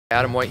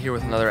Adam White here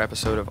with another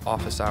episode of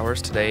Office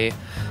Hours. Today,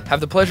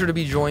 have the pleasure to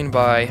be joined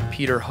by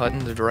Peter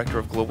Hutton, the Director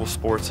of Global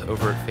Sports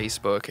over at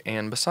Facebook.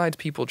 And besides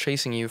people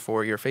chasing you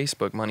for your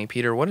Facebook money,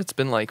 Peter, what it's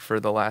been like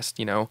for the last,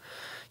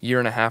 year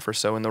and a half or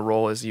so in the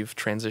role as you've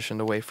transitioned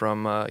away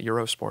from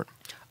Eurosport?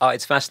 Oh,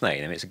 it's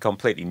fascinating. I mean, it's a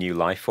completely new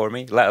life for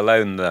me, let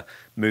alone the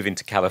moving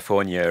to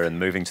California and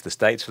moving to the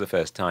States for the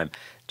first time.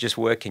 Just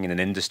working in an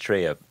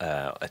industry,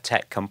 a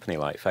tech company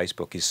like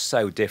Facebook is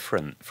so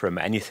different from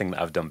anything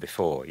that I've done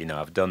before.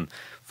 I've done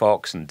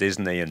Fox and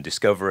Disney and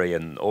Discovery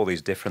and all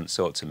these different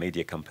sorts of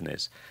media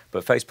companies.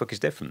 But Facebook is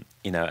different,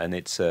 and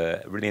it's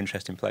a really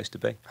interesting place to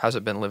be. How's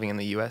it been living in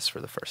the U.S. for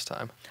the first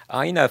time?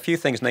 A few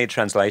things need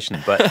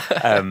translation, but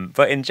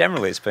but in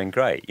general, it's been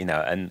great,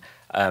 and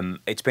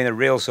it's been a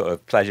real sort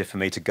of pleasure for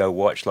me to go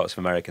watch lots of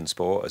American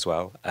sport as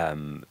well.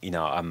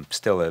 I'm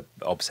still an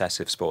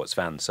obsessive sports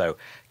fan, so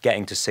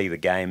getting to see the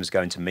games,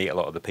 going to meet a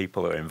lot of the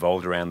people that are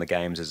involved around the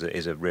games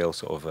is a real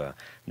sort of a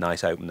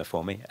nice opener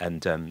for me,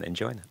 and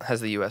enjoying it.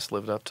 Has the U.S.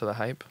 lived up to the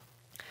hype?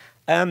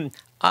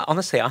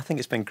 Honestly, I think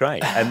it's been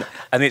great. And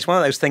it's one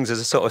of those things, as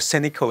a sort of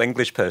cynical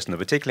English person,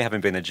 particularly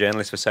having been a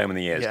journalist for so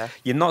many years,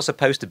 You're not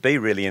supposed to be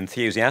really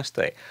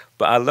enthusiastic.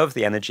 But I love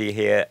the energy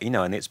here,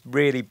 and it's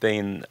really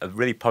been a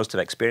really positive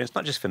experience,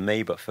 not just for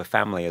me, but for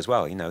family as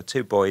well.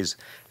 Two boys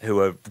who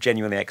are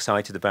genuinely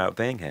excited about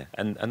being here.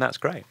 And that's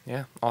great.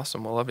 Yeah,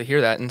 awesome. We'll love to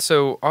hear that. And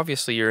so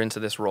obviously you're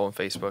into this role in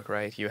Facebook,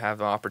 right? You have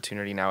the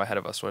opportunity now ahead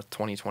of us with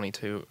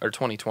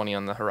 2020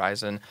 on the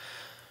horizon.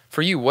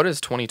 For you, what does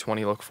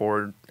 2020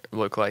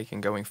 look like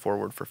and going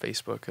forward for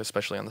Facebook,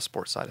 especially on the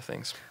sports side of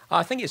things?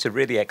 I think it's a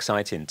really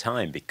exciting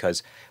time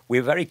because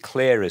we're very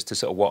clear as to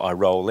sort of what our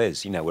role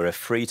is. We're a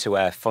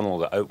free-to-air funnel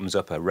that opens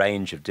up a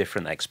range of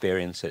different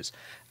experiences.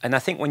 And I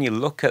think when you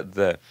look at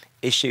the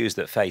issues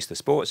that face the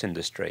sports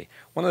industry,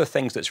 one of the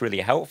things that's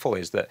really helpful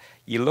is that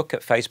you look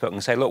at Facebook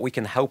and say, look, we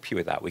can help you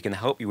with that. We can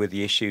help you with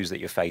the issues that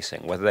you're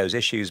facing, whether those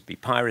issues be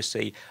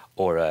piracy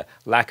or a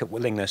lack of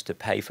willingness to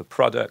pay for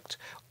product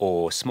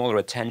or smaller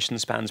attention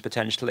spans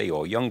potentially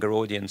or younger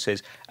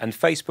audiences. And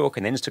Facebook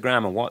and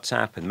Instagram and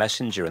WhatsApp and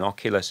Messenger and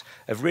Oculus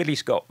have really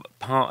got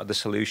part of the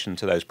solution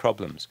to those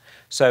problems.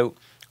 So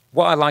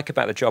what I like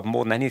about the job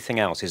more than anything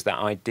else is that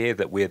idea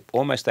that we're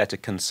almost there to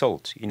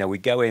consult. We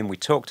go in, we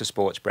talk to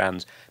sports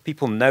brands,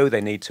 people know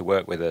they need to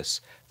work with us,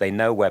 they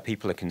know where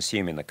people are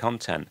consuming the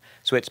content.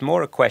 So it's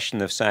more a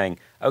question of saying,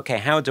 okay,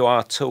 how do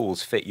our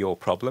tools fit your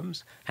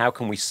problems? How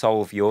can we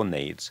solve your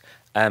needs?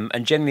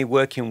 And generally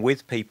working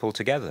with people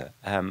together.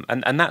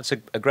 And that's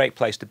a great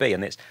place to be.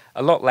 And it's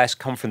a lot less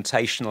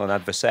confrontational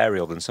and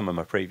adversarial than some of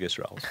my previous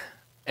roles.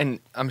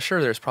 And I'm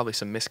sure there's probably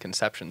some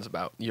misconceptions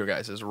about your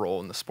guys' role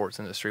in the sports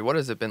industry. What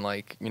has it been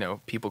like,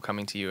 people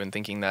coming to you and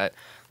thinking that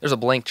there's a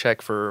blank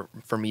check for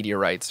media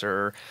rights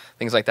or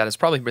things like that? It's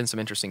probably been some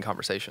interesting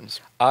conversations.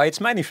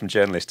 It's mainly from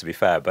journalists, to be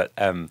fair. But,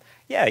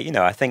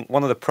 I think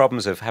one of the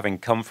problems of having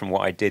come from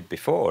what I did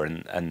before,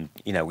 and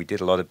we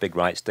did a lot of big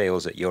rights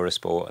deals at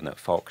Eurosport and at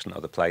Fox and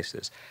other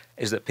places,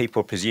 is that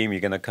people presume you're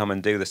going to come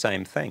and do the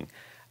same thing.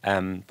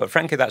 But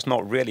frankly, that's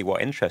not really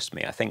what interests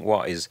me. I think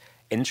what is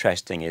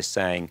interesting is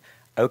saying,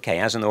 okay,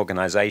 as an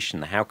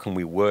organization, how can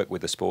we work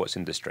with the sports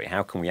industry?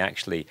 How can we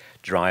actually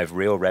drive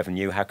real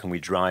revenue? How can we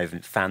drive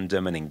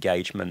fandom and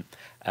engagement,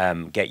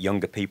 get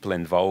younger people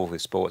involved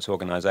with sports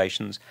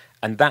organizations?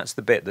 And that's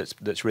the bit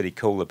that's really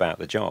cool about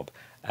the job.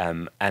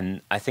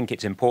 And I think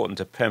it's important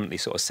to permanently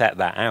sort of set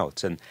that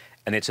out. And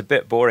it's a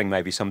bit boring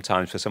maybe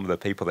sometimes for some of the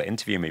people that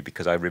interview me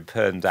because I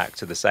return back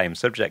to the same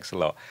subjects a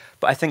lot.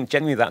 But I think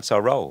generally that's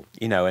our role,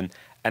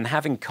 and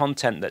having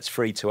content that's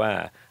free to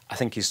air, I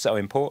think is so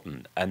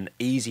important and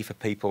easy for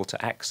people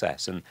to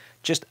access and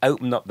just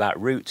open up that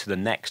route to the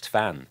next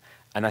fan.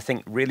 And I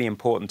think really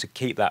important to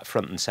keep that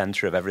front and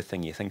center of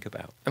everything you think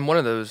about. And one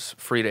of those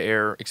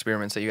free-to-air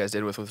experiments that you guys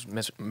did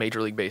with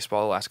Major League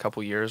Baseball the last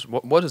couple of years,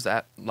 what is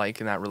that like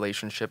in that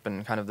relationship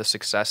and kind of the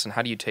success? And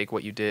how do you take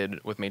what you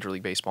did with Major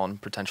League Baseball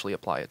and potentially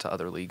apply it to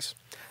other leagues?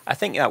 I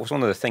think that was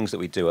one of the things that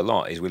we do a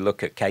lot is we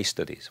look at case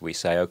studies. We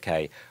say,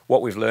 okay,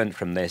 what we've learned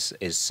from this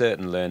is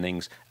certain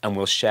learnings, and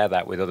we'll share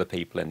that with other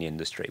people in the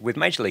industry. With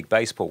Major League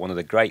Baseball, one of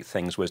the great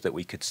things was that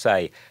we could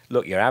say,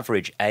 look, your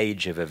average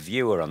age of a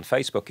viewer on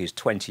Facebook is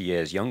 20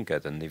 years younger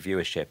than the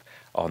viewership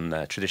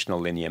on traditional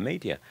linear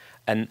media.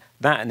 And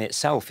that in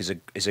itself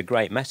is a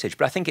great message.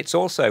 But I think it's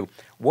also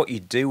what you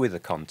do with the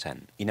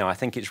content. I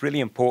think it's really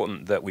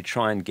important that we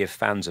try and give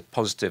fans a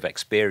positive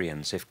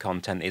experience if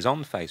content is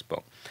on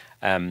Facebook.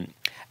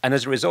 And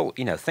as a result,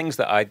 things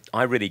that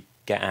I really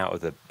get out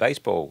of the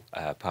baseball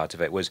part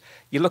of it was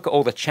you look at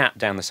all the chat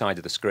down the side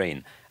of the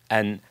screen.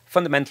 And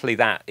fundamentally,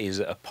 that is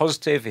a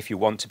positive if you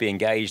want to be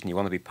engaged and you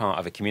want to be part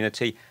of a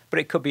community, but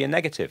it could be a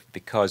negative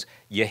because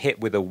you're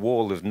hit with a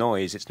wall of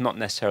noise. It's not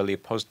necessarily a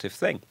positive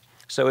thing.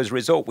 So as a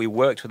result, we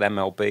worked with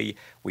MLB.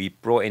 We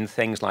brought in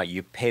things like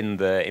you pin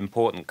the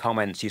important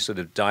comments, you sort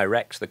of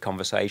direct the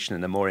conversation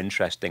in a more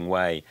interesting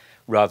way,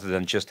 rather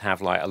than just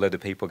have like a load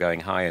of people going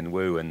hi and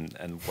woo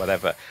and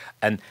whatever.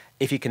 And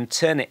if you can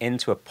turn it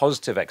into a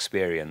positive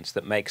experience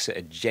that makes it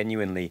a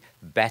genuinely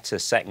better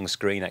second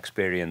screen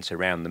experience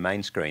around the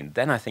main screen,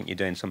 then I think you're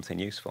doing something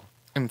useful.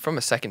 And from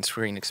a second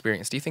screen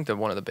experience, do you think that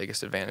one of the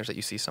biggest advantages that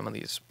you see some of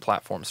these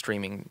platforms,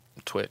 streaming,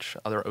 Twitch,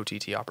 other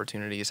OTT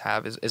opportunities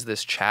have is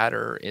this chat,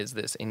 or is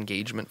this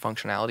engagement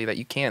functionality that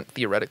you can't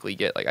theoretically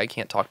get? Like, I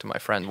can't talk to my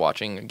friend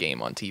watching a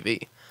game on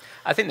TV.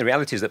 I think the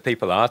reality is that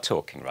people are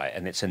talking, right?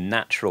 And it's a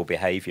natural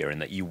behavior, and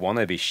that you want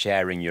to be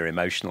sharing your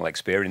emotional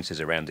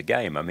experiences around a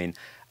game. I mean,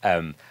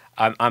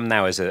 I'm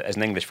now, as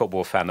an English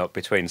football fan, up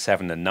between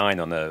 7 and 9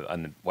 on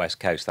the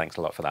West Coast. Thanks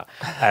a lot for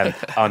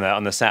that.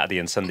 On a Saturday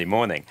and Sunday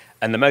morning.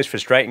 And the most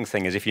frustrating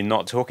thing is if you're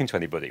not talking to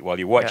anybody while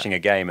you're watching a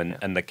game,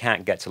 and the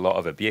cat gets a lot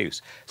of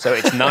abuse. So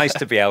it's nice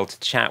to be able to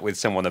chat with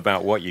someone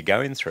about what you're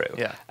going through.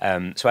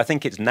 Yeah. So I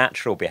think it's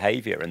natural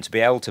behavior, and to be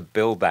able to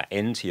build that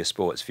into your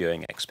sports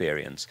viewing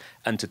experience,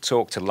 and to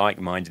talk to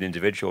like-minded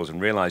individuals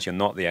and realize you're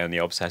not the only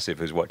obsessive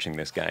who's watching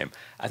this game,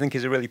 I think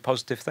is a really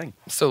positive thing.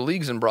 So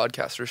leagues and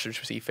broadcasters should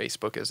see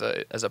Facebook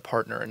as a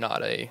partner, and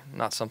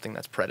not something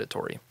that's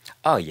predatory.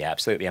 Oh yeah,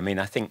 absolutely. I mean,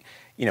 I think,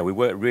 we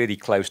work really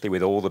closely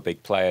with all the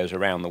big players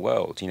around the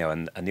world,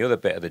 and the other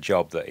bit of the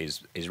job that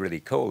is really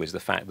cool is the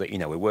fact that,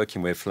 we're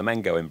working with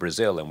Flamengo in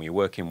Brazil, and we're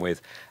working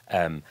with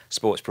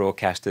sports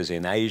broadcasters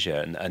in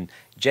Asia, and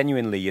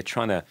genuinely you're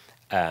trying to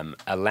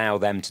allow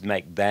them to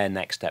make their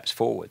next steps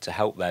forward to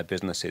help their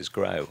businesses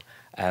grow.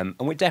 And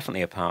we're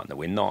definitely a partner.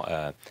 We're not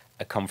a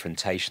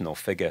confrontational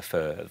figure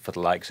for the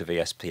likes of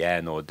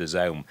ESPN or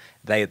DAZN.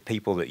 They are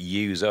people that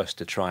use us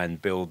to try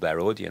and build their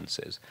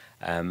audiences.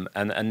 And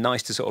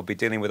nice to sort of be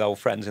dealing with old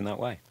friends in that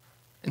way.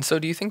 And so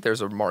do you think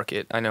there's a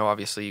market? I know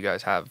obviously you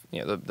guys have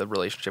the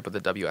relationship with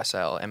the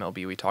WSL,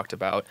 MLB we talked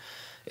about.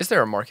 Is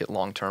there a market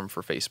long-term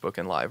for Facebook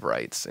and live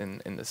rights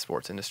in the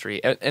sports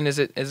industry? And is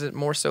it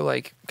more so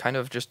like kind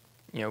of just,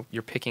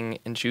 you're picking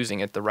and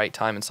choosing at the right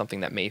time and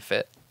something that may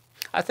fit?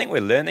 I think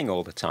we're learning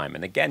all the time.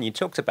 And again, you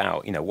talked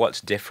about,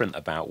 what's different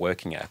about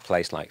working at a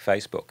place like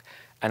Facebook.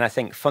 And I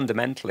think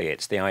fundamentally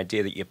it's the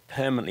idea that you're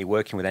permanently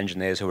working with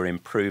engineers who are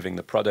improving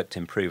the product,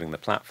 improving the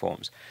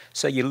platforms.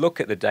 So you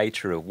look at the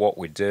data of what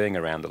we're doing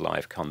around the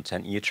live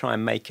content, and you try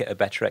and make it a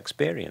better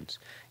experience.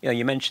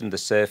 You mentioned the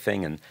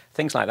surfing and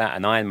things like that,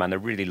 and Ironman are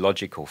really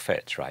logical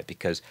fits, right?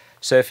 Because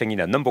surfing,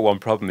 number one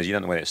problem is you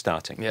don't know when it's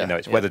starting.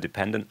 It's weather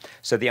dependent.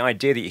 So the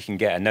idea that you can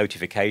get a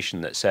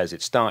notification that says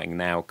it's starting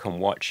now, come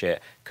watch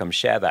it, come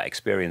share that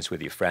experience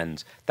with your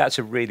friends, that's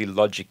a really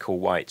logical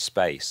white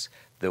space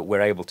that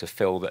we're able to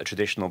fill that a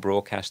traditional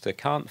broadcaster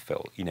can't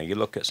fill. You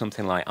look at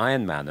something like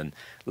Ironman and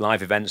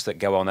live events that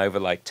go on over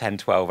like 10,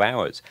 12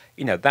 hours.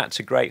 That's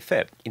a great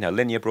fit.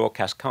 Linear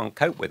broadcast can't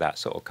cope with that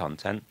sort of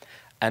content.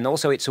 And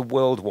also it's a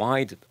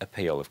worldwide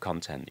appeal of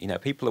content.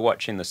 People are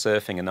watching the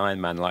surfing and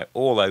Ironman like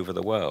all over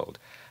the world.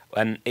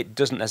 And it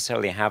doesn't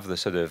necessarily have the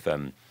sort of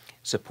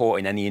support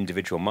in any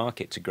individual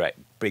market to get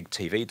big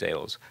TV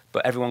deals,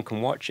 but everyone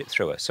can watch it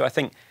through us. So I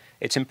think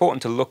it's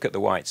important to look at the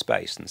white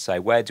space and say,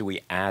 where do we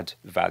add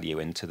value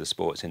into the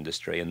sports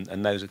industry?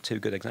 And those are two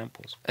good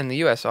examples. In the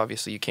U.S.,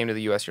 obviously, you came to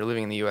the U.S., you're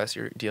living in the U.S.,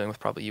 you're dealing with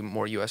probably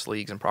more U.S.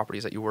 leagues and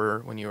properties that you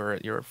were when you were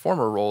at your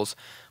former roles.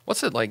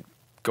 What's it like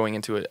going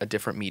into a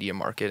different media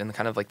market, and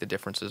kind of like the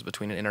differences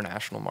between an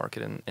international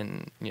market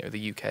and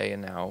the UK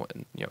and now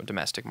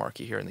domestic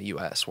market here in the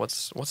US?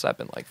 What's that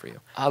been like for you?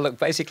 Look,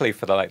 basically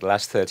for the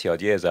last 30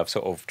 odd years, I've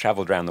sort of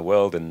traveled around the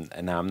world, and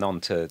now I'm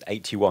on to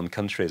 81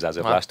 countries as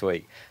of last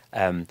week.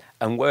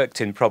 And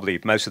worked in probably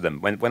most of them.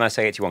 When I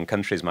say 81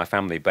 countries, my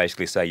family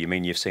basically say, you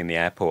mean you've seen the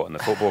airport and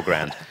the football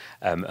ground?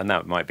 And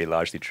that might be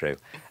largely true.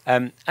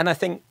 And I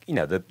think,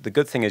 the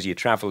good thing as you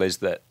travel is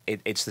that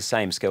it's the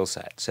same skill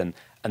sets. And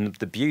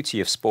the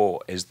beauty of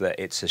sport is that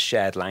it's a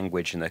shared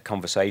language and a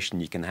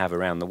conversation you can have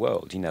around the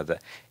world.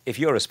 That if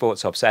you're a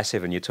sports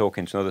obsessive and you're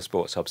talking to another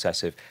sports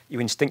obsessive, you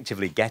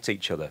instinctively get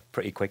each other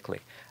pretty quickly.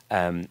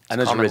 And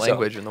as a result,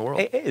 language in the world.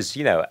 It is,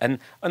 and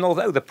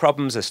although the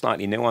problems are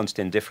slightly nuanced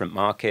in different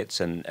markets,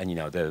 and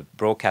the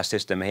broadcast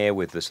system here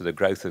with the sort of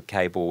growth of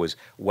cable was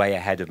way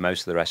ahead of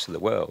most of the rest of the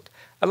world,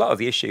 a lot of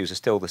the issues are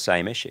still the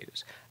same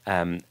issues.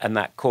 And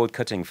that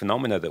cord-cutting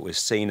phenomena that was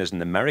seen as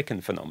an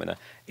American phenomena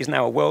is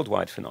now a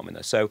worldwide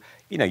phenomena. So,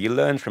 you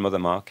learn from other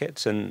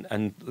markets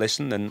and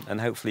listen, and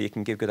hopefully you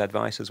can give good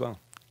advice as well.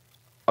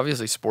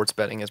 Obviously, sports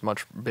betting is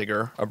much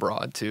bigger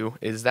abroad, too.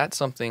 Is that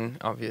something,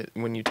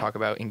 when you talk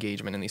about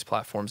engagement in these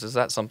platforms, is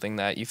that something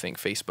that you think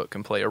Facebook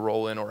can play a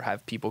role in, or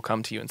have people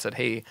come to you and said,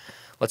 hey,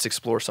 let's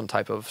explore some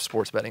type of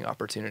sports betting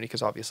opportunity,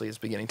 because obviously it's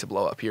beginning to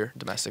blow up here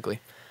domestically.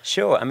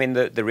 Sure. I mean,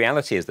 the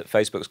reality is that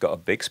Facebook's got a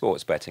big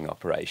sports betting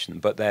operation,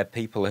 but they're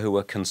people who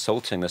are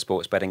consulting the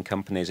sports betting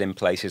companies in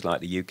places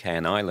like the UK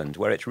and Ireland,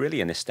 where it's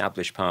really an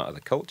established part of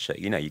the culture.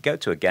 You know, you go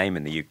to a game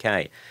in the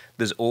UK,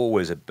 there's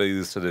always a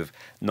booth sort of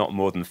not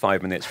more than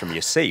 5 minutes from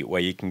your seat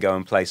where you can go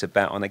and place a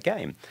bet on a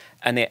game.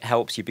 And it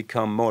helps you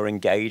become more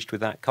engaged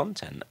with that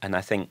content. And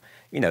I think,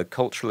 you know,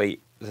 culturally,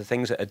 the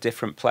things at a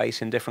different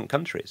place in different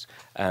countries.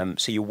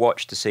 So you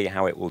watch to see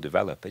how it will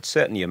develop. It's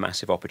certainly a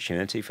massive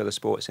opportunity for the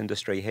sports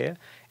industry here.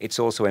 It's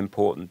also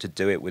important to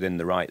do it within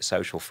the right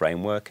social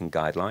framework and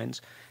guidelines.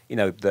 You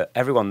know,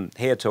 everyone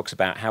here talks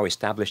about how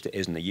established it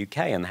is in the UK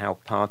and how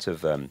part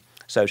of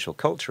social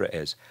culture it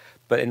is.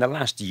 But in the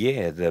last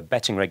year, the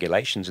betting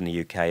regulations in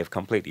the UK have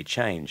completely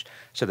changed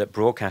so that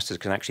broadcasters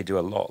can actually do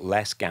a lot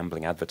less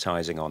gambling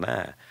advertising on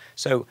air.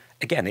 So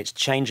again, it's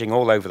changing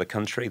all over the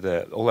country,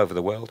 all over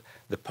the world.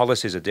 The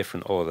policies are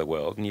different all over the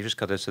world, and you've just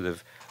got to sort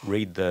of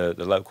read the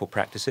local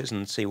practices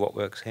and see what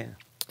works here.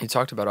 You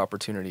talked about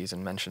opportunities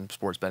and mentioned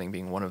sports betting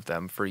being one of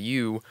them. For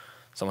you,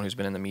 someone who's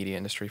been in the media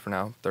industry for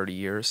now 30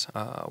 years,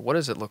 what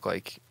does it look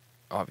like?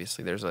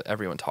 Obviously, there's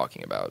everyone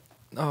talking about,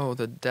 oh,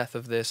 the death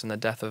of this and the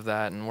death of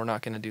that, and we're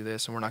not going to do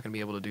this and we're not going to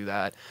be able to do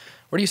that.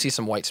 Where do you see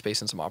some white space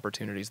and some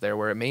opportunities there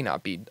where it may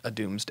not be a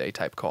doomsday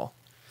type call?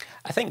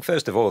 I think,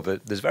 first of all,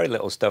 that there's very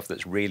little stuff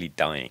that's really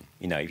dying.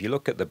 You know, if you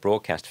look at the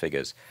broadcast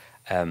figures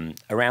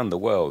around the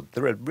world,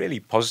 there are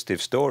really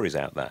positive stories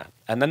out there.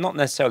 And they're not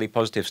necessarily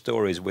positive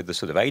stories with the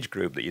sort of age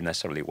group that you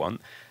necessarily want,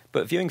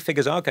 but viewing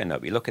figures are going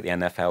up. You look at the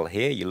NFL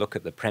here, you look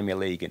at the Premier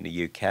League in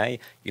the UK,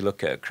 you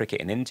look at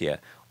cricket in India,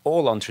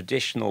 all on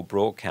traditional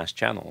broadcast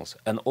channels,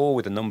 and all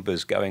with the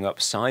numbers going up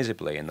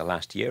sizably in the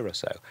last year or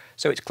so.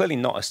 So it's clearly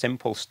not a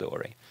simple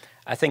story.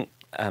 I think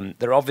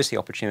there are obviously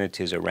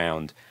opportunities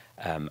around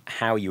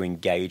how you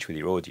engage with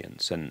your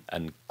audience,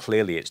 and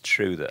clearly it's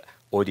true that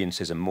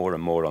audiences are more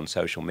and more on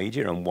social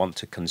media and want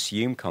to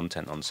consume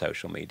content on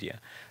social media.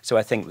 So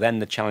I think then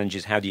the challenge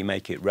is, how do you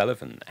make it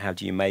relevant? How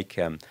do you make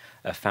a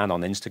fan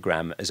on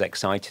Instagram as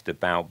excited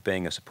about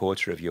being a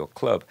supporter of your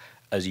club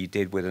as you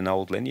did with an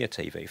old linear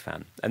TV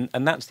fan?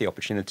 And that's the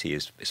opportunity,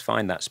 is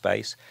find that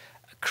space,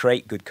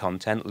 create good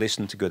content,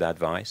 listen to good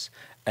advice,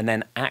 and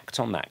then act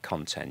on that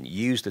content.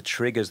 Use the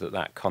triggers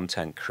that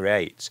content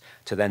creates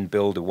to then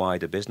build a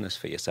wider business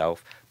for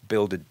yourself,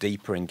 build a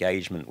deeper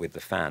engagement with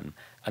the fan.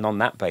 And on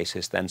that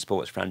basis, then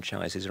sports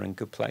franchises are in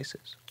good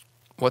places.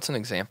 What's an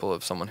example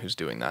of someone who's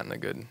doing that in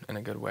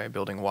a good way,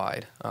 building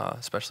wide,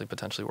 especially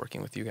potentially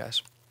working with you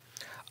guys?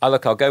 I'll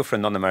go for a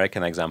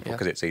non-American example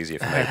because it's easier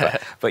for me.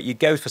 But you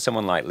go for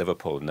someone like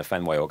Liverpool and the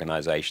Fenway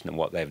organisation and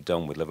what they've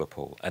done with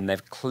Liverpool, and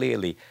they've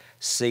clearly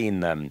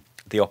seen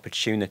the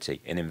opportunity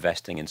in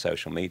investing in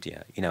social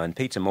media. You know, and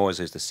Peter Moores,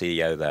 who's the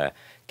CEO there,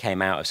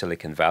 came out of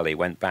Silicon Valley,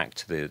 went back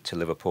to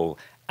Liverpool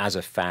as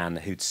a fan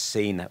who'd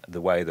seen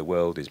the way the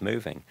world is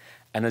moving.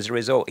 And as a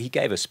result, he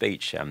gave a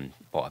speech,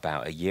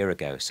 about a year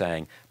ago,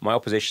 saying, my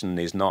opposition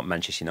is not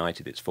Manchester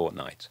United, it's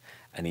Fortnite.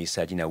 And he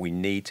said, you know, we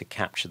need to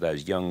capture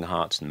those young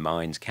hearts and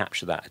minds,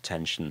 capture that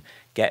attention,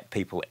 get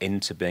people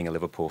into being a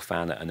Liverpool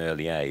fan at an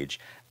early age,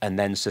 and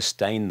then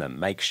sustain them,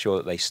 make sure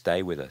that they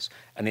stay with us.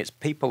 And it's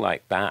people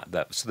like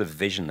that sort of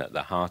vision at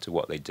the heart of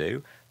what they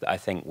do, that I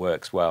think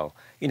works well.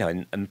 You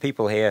know, and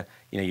people here,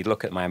 you know, you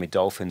look at Miami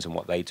Dolphins and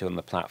what they do on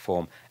the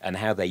platform and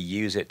how they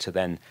use it to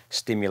then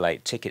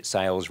stimulate ticket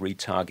sales,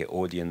 retarget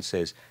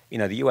audiences. You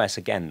know, the US,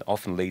 again,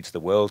 often leads the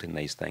world in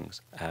these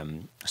things.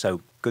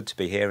 So good to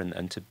be here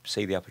and to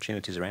see the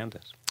opportunities around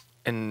us.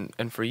 And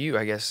for you,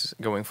 I guess,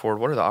 going forward,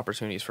 what are the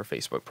opportunities for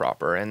Facebook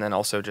proper? And then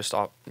also just,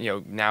 you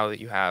know, now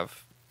that you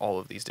have all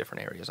of these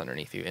different areas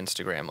underneath you,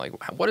 Instagram, like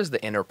what is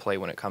the interplay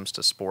when it comes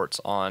to sports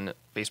on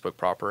Facebook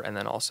proper, and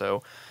then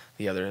also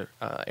the other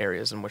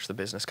areas in which the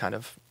business kind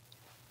of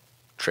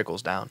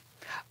trickles down?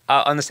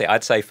 Honestly,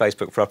 I'd say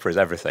Facebook proper is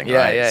everything,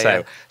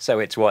 right? So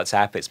it's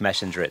WhatsApp, it's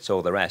Messenger, it's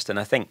all the rest. And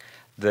I think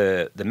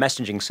the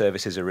messaging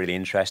services are really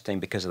interesting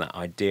because of that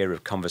idea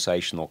of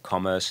conversational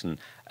commerce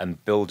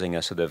and building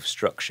a sort of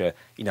structure.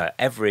 You know,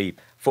 every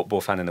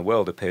football fan in the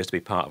world appears to be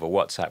part of a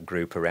WhatsApp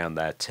group around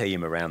their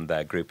team, around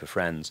their group of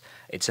friends.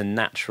 It's a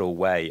natural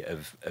way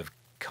of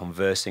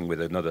conversing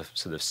with another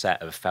sort of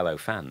set of fellow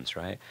fans,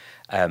 right?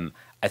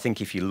 I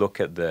think if you look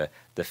at the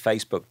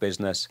Facebook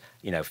business,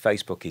 you know,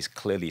 Facebook is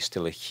clearly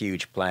still a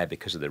huge player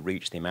because of the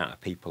reach, the amount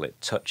of people it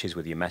touches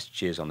with your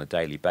messages on a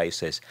daily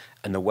basis,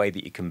 and the way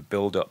that you can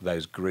build up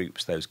those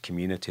groups, those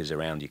communities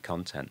around your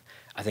content.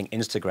 I think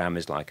Instagram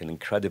is like an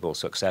incredible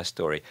success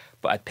story,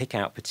 but I'd pick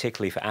out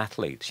particularly for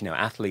athletes. You know,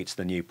 athletes are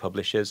the new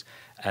publishers,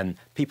 and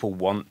people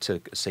want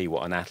to see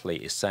what an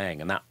athlete is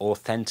saying, and that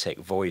authentic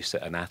voice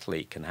that an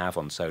athlete can have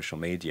on social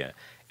media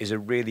is a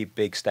really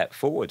big step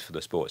forward for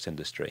the sports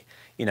industry.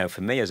 You know,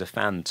 for me as a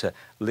fan, to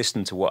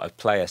listen to what a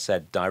player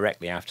said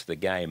directly after the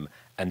game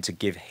and to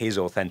give his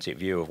authentic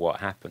view of what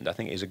happened, I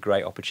think is a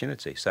great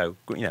opportunity. So,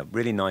 you know,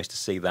 really nice to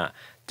see that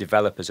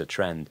develop as a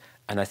trend.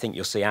 And I think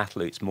you'll see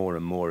athletes more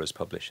and more as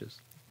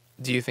publishers.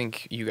 Do you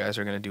think you guys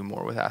are going to do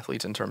more with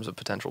athletes in terms of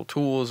potential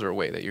tools or a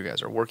way that you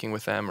guys are working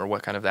with them, or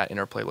what kind of that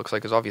interplay looks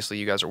like? Because obviously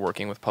you guys are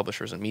working with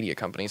publishers and media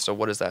companies, so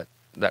what does that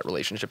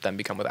relationship then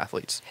become with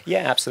athletes?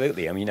 Yeah,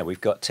 absolutely. I mean,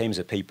 we've got teams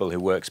of people who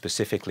work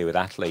specifically with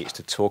athletes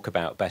to talk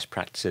about best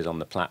practices on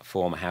the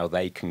platform, how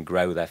they can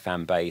grow their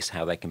fan base,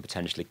 how they can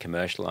potentially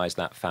commercialize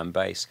that fan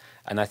base.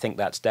 And I think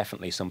that's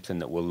definitely something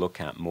that we'll look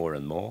at more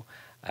and more.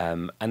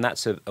 And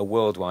that's a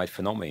worldwide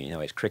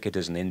phenomenon. It's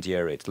cricketers in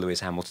India, it's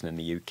Lewis Hamilton in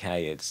the UK,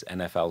 it's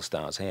NFL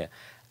stars here.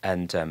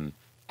 And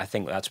I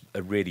think that's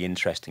a really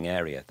interesting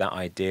area. That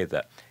idea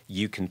that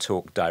you can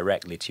talk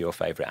directly to your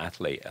favorite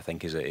athlete, I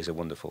think is a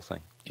wonderful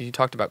thing. You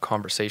talked about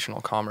conversational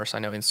commerce. I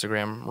know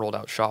Instagram rolled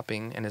out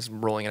shopping and is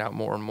rolling it out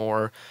more and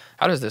more.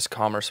 How does this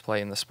commerce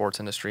play in the sports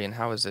industry, and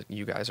how is it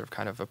you guys have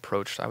kind of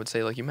approached, I would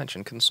say, like you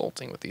mentioned,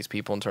 consulting with these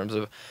people in terms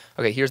of,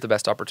 okay, here's the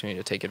best opportunity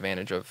to take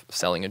advantage of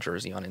selling a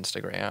jersey on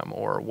Instagram,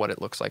 or what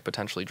it looks like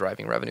potentially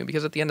driving revenue?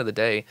 Because at the end of the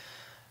day,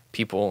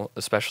 people,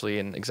 especially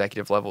in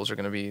executive levels, are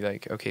going to be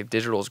like, okay,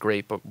 digital is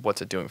great, but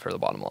what's it doing for the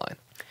bottom line?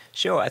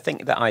 Sure, I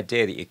think the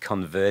idea that you're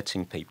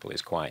converting people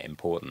is quite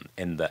important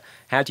in that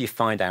how do you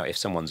find out if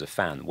someone's a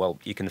fan? Well,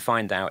 you can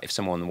find out if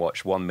someone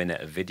watched 1 minute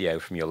of video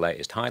from your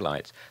latest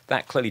highlights.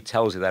 That clearly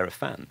tells you they're a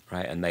fan,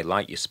 right? And they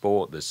like your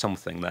sport, there's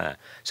something there.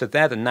 So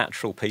they're the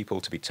natural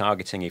people to be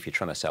targeting if you're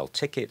trying to sell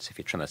tickets, if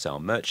you're trying to sell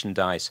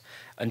merchandise,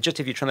 and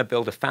just if you're trying to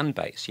build a fan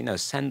base,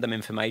 send them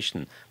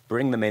information,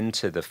 bring them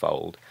into the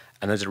fold,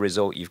 and as a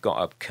result, you've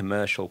got a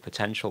commercial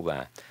potential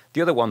there.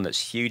 The other one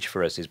that's huge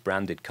for us is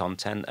branded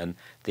content, and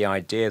the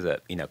idea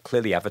that,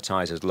 clearly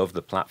advertisers love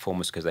the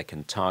platforms because they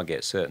can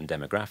target certain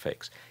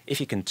demographics. If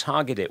you can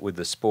target it with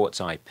the sports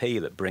IP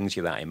that brings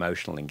you that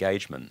emotional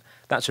engagement,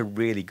 that's a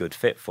really good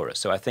fit for us.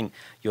 So I think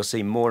you'll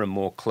see more and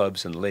more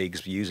clubs and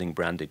leagues using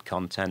branded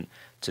content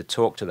to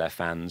talk to their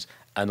fans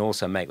and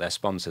also make their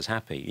sponsors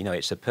happy.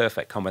 It's a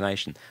perfect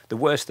combination. The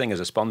worst thing as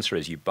a sponsor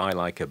is you buy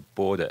like a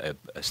board at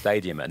a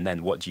stadium, and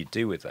then what do you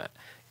do with that?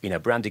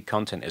 Branded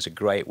content is a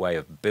great way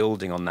of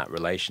building on that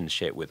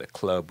relationship with a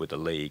club, with a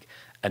league,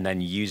 and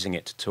then using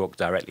it to talk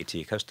directly to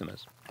your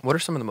customers. What are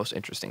some of the most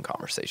interesting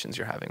conversations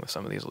you're having with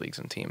some of these leagues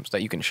and teams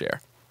that you can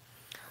share?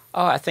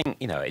 Oh, I think,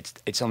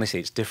 it's honestly,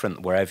 it's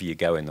different wherever you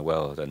go in the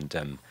world,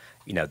 and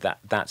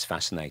that's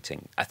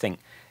fascinating. I think,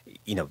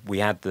 we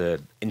had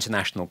the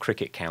International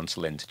Cricket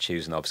Council in, to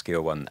choose an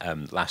obscure one,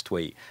 last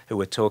week, who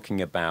were talking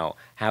about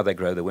how they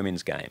grow the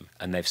women's game,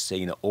 and they've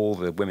seen all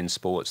the women's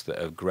sports that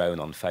have grown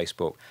on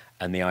Facebook,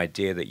 and the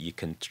idea that you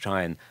can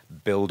try and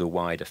build a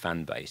wider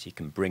fan base, you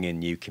can bring in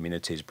new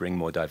communities, bring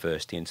more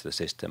diversity into the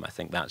system. I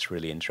think that's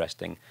really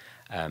interesting.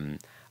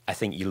 I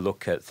think you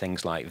look at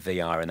things like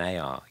VR and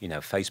AR.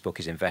 Facebook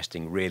is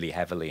investing really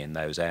heavily in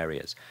those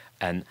areas.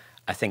 And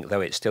I think,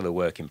 though it's still a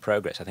work in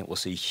progress, I think we'll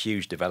see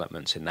huge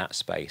developments in that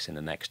space in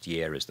the next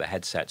year as the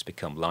headsets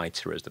become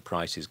lighter, as the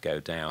prices go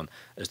down,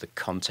 as the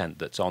content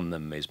that's on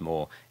them is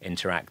more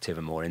interactive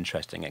and more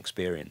interesting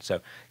experience.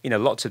 So,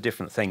 lots of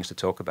different things to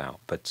talk about.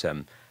 But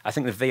I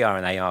think the VR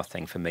and AR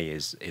thing for me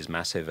is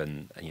massive,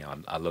 and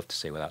I love to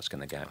see where that's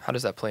going to go. How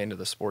does that play into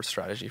the sports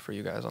strategy for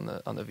you guys on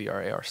the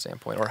VR AR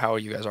standpoint, or how are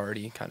you guys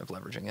already kind of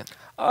leveraging it?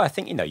 Oh, I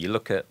think you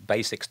look at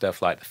basic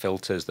stuff like the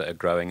filters that are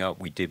growing up.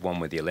 We did one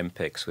with the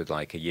Olympics with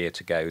like a year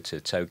to go to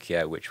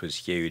Tokyo, which was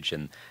huge,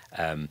 and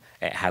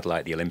it had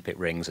like the Olympic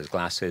rings as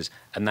glasses,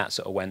 and that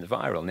sort of went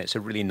viral. And it's a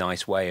really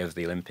nice way of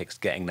the Olympics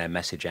getting their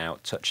message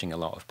out, touching a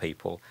lot of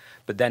people.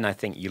 But then I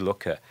think you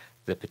look at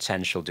the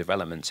potential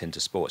developments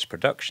into sports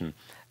production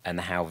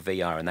and how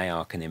VR and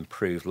AR can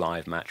improve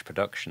live match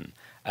production.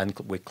 And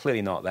we're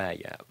clearly not there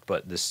yet,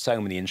 but there's so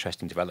many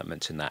interesting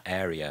developments in that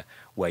area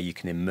where you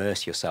can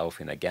immerse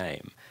yourself in a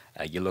game.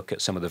 You look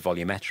at some of the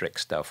volumetric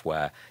stuff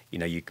where,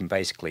 you can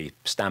basically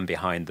stand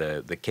behind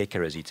the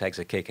kicker as he takes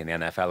a kick in the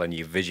NFL and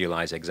you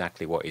visualize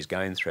exactly what he's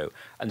going through.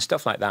 And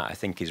stuff like that I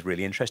think is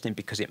really interesting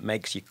because it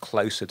makes you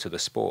closer to the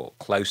sport,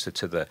 closer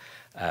to the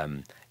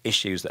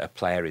issues that a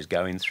player is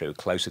going through,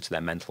 closer to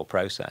their mental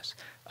process.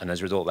 And as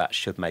a result, that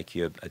should make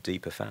you a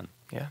deeper fan.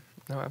 Yeah.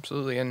 No,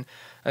 absolutely. And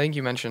I think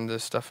you mentioned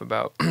this stuff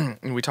about,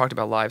 we talked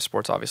about live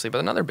sports, obviously, but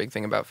another big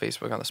thing about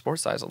Facebook on the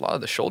sports side is a lot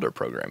of the shoulder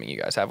programming you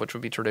guys have, which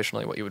would be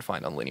traditionally what you would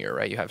find on linear,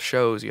 right? You have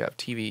shows, you have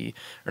TV,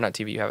 or not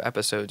TV, you have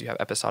episodes, you have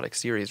episodic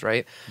series,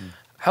 right?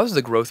 How's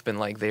the growth been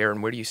like there,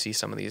 and where do you see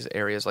some of these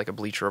areas like a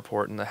Bleacher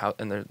Report and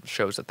the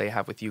shows that they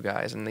have with you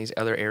guys, and these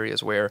other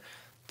areas where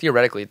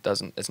theoretically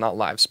it's not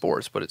live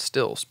sports, but it's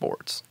still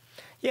sports?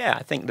 Yeah,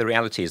 I think the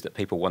reality is that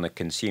people want to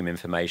consume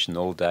information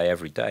all day,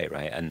 every day,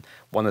 right? And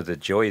one of the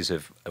joys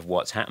of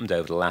what's happened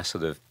over the last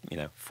sort of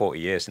 40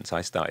 years since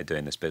I started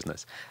doing this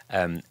business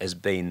has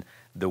been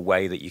the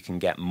way that you can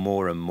get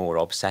more and more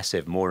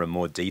obsessive, more and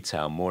more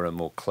detail, more and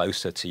more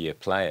closer to your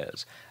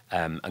players.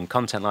 And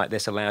content like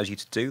this allows you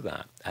to do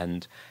that.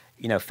 And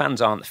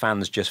fans aren't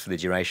fans just for the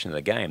duration of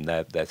the game.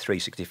 They're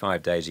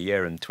 365 days a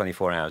year and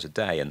 24 hours a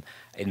day, and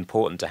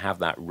important to have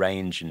that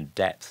range and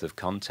depth of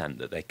content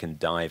that they can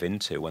dive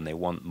into when they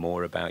want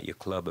more about your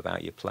club,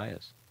 about your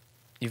players.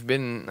 You've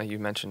been, like you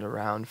mentioned,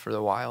 around for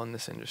a while in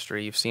this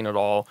industry. You've seen it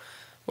all.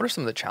 What are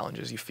some of the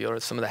challenges you feel, or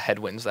some of the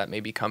headwinds that may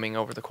be coming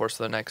over the course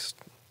of the next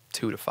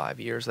 2 to 5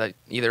 years that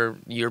either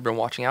you've been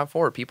watching out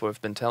for or people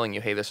have been telling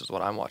you, hey, this is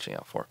what I'm watching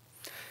out for?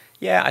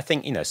 Yeah, I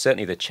think,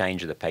 certainly the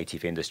change of the pay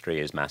TV industry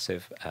is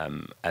massive,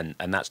 and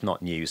that's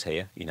not news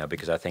here,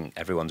 because I think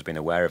everyone's been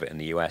aware of it in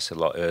the US a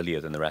lot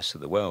earlier than the rest of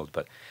the world.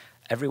 But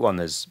everyone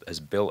has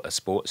built a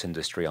sports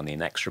industry on the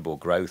inexorable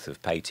growth of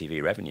pay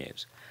TV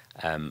revenues,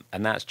 and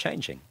that's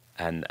changing,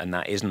 and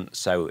that isn't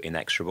so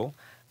inexorable.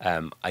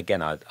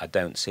 Again, I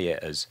don't see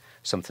it as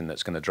something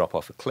that's going to drop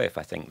off a cliff.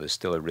 I think there's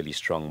still a really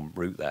strong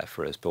route there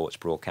for a sports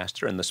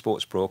broadcaster, and the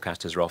sports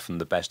broadcasters are often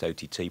the best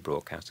OTT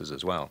broadcasters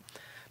as well.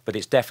 But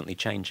it's definitely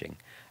changing.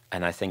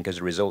 And I think as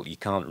a result, you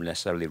can't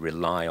necessarily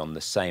rely on the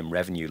same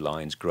revenue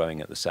lines growing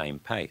at the same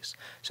pace.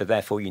 So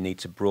therefore, you need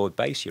to broad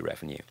base your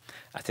revenue.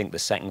 I think the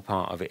second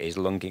part of it is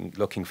looking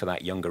for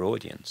that younger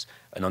audience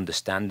and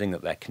understanding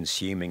that they're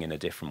consuming in a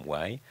different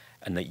way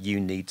and that you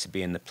need to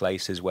be in the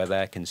places where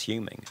they're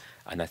consuming.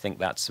 And I think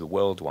that's a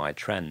worldwide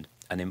trend,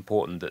 and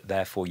important that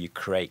therefore you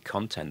create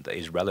content that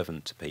is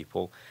relevant to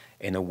people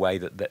in a way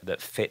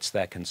that fits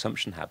their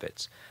consumption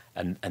habits,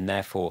 and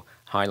therefore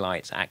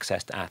highlights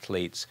access to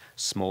athletes,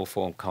 small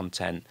form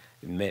content,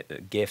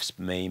 GIFs,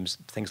 memes,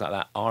 things like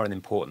that are an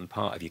important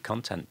part of your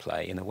content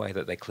play in a way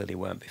that they clearly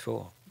weren't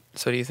before.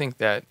 So do you think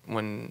that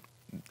when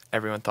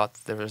everyone thought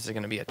that there was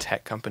going to be a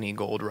tech company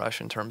gold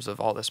rush in terms of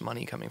all this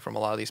money coming from a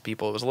lot of these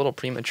people, it was a little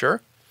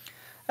premature?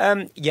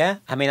 Yeah,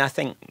 I mean, I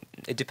think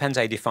it depends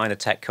how you define a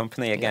tech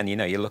company. Again,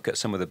 you look at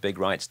some of the big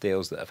rights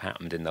deals that have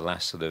happened in the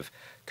last sort of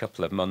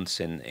couple of months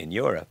in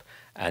Europe,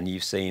 and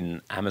you've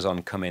seen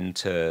Amazon come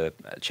into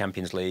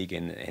Champions League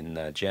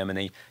in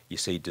Germany. You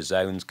see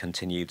DAZN's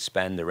continued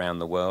spend around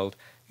the world.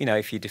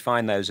 If you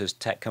define those as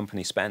tech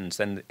company spends,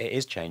 then it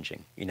is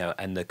changing,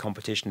 and the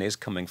competition is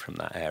coming from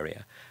that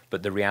area.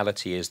 But the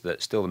reality is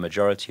that still the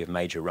majority of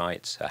major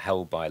rights are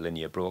held by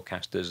linear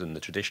broadcasters and the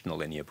traditional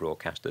linear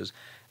broadcasters,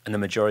 and the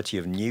majority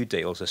of new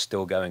deals are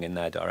still going in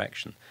their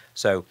direction.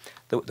 So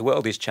the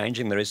world is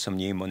changing. There is some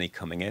new money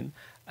coming in,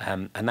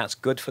 and that's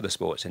good for the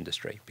sports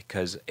industry,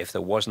 because if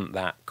there wasn't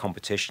that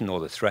competition or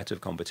the threat of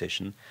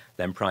competition,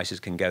 then prices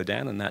can go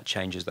down, and that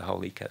changes the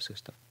whole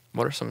ecosystem.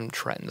 What are some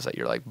trends that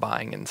you're like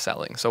buying and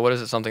selling? So what is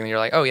it, something that you're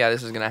like, oh yeah,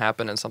 this is going to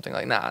happen, and something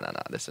like, nah,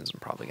 this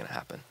isn't probably going to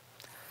happen?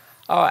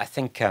 Oh, I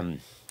think,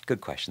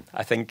 good question.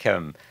 I think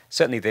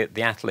certainly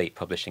the athlete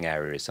publishing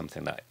area is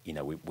something that,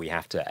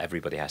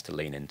 everybody has to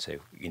lean into,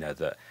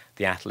 that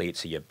the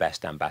athletes are your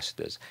best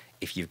ambassadors.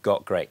 If you've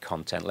got great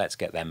content, let's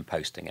get them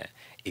posting it.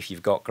 If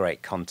you've got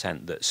great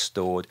content that's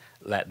stored,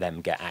 let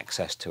them get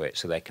access to it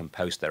so they can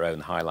post their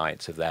own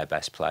highlights of their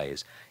best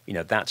plays.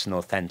 That's an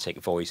authentic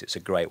voice. It's a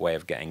great way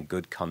of getting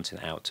good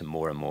content out to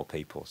more and more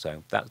people.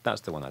 So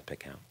that's the one I'd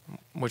pick out.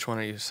 Which one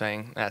are you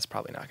saying that's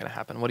probably not going to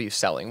happen? What are you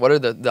selling? What are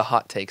the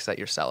hot takes that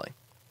you're selling?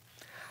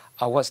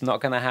 Oh, what's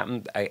not going to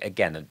happen?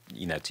 Again,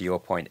 to your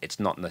point, it's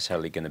not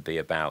necessarily going to be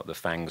about the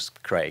FANGs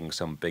creating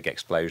some big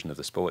explosion of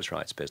the sports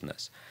rights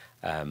business.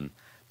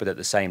 But at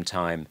the same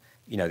time,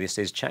 this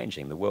is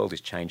changing. The world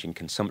is changing.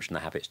 Consumption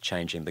habits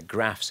changing. The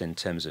graphs in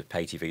terms of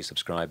pay TV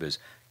subscribers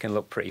can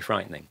look pretty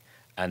frightening.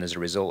 And as a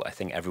result, I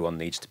think everyone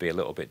needs to be a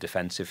little bit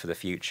defensive for the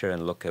future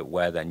and look at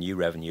where their new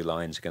revenue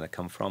lines are going to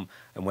come from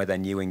and where their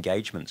new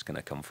engagement's going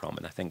to come from.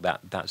 And I think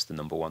that's the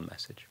number one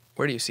message.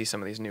 Where do you see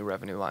some of these new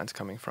revenue lines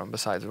coming from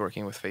besides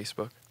working with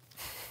Facebook?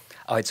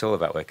 Oh, it's all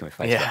about working with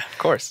Facebook. Yeah, of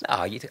course. No,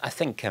 I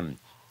think,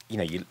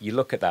 you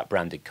look at that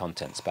branded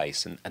content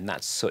space, and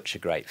that's such a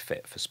great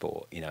fit for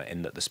sport,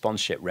 in that the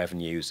sponsorship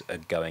revenues are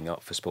going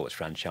up for sports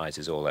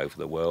franchises all over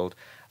the world,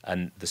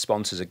 and the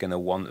sponsors are going to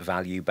want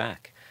value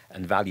back.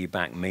 And value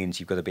back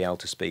means you've got to be able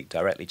to speak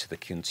directly to the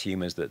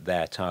consumers that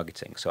they're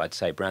targeting. So I'd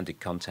say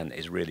branded content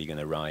is really going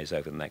to rise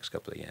over the next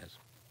couple of years.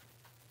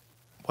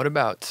 What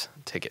about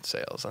ticket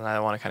sales? And I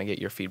want to kind of get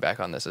your feedback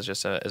on this as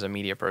just as a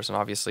media person.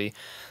 Obviously,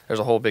 there's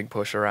a whole big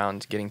push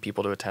around getting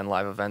people to attend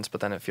live events,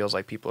 but then it feels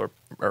like people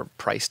are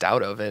priced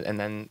out of it. And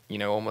then,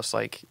 almost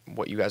like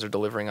what you guys are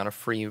delivering on a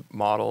free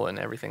model and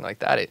everything like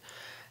that.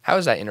 How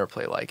is that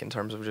interplay like in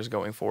terms of just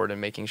going forward and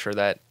making sure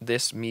that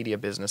this media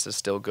business is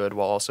still good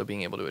while also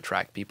being able to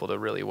attract people to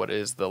really what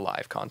is the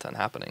live content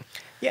happening?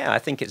 Yeah, I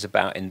think it's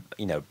about,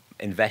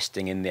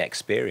 investing in the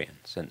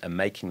experience and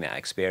making that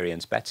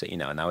experience better.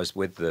 And I was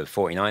with the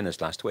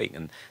 49ers last week,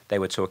 and they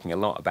were talking a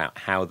lot about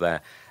how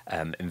they're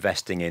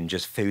investing in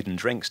just food and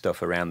drink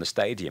stuff around the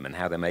stadium and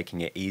how they're making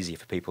it easy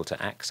for people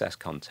to access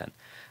content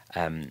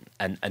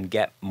and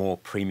get more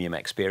premium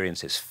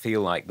experiences,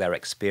 feel like they're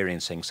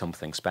experiencing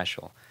something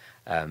special.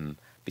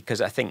 Because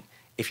I think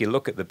if you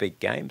look at the big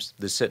games,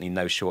 there's certainly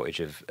no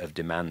shortage of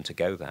demand to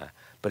go there.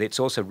 But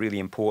it's also really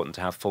important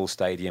to have full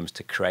stadiums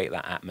to create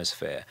that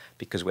atmosphere,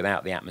 because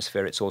without the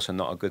atmosphere, it's also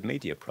not a good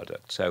media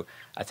product. So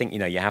I think,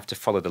 you have to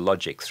follow the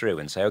logic through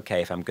and say,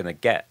 okay, if I'm going to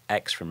get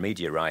X from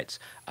media rights,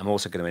 I'm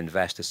also going to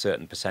invest a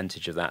certain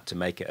percentage of that to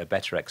make it a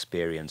better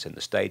experience in the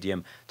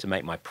stadium, to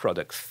make my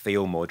product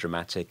feel more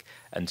dramatic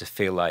and to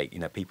feel like,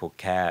 people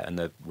care and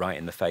they're right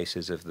in the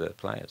faces of the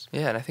players.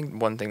 Yeah, and I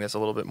think one thing that's a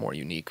little bit more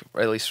unique,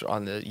 or at least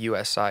on the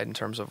U.S. side in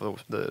terms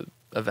of the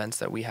events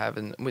that we have,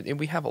 and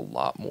we have a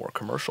lot more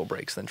commercial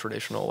breaks than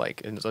traditional,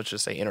 like, let's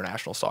just say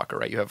international soccer,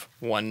 right? You have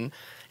one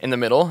in the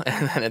middle,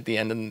 and then at the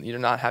end, and you're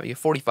not having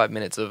 45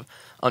 minutes of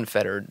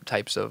unfettered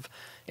types of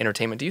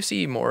entertainment. Do you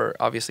see more?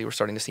 Obviously, we're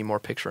starting to see more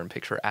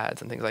picture-in-picture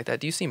ads and things like that.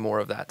 Do you see more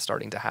of that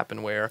starting to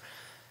happen, where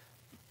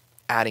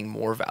adding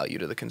more value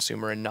to the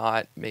consumer and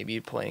not maybe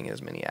playing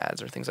as many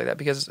ads or things like that?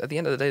 Because at the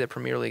end of the day, the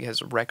Premier League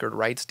has record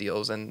rights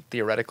deals, and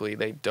theoretically,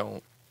 they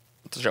don't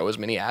show as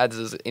many ads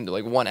as into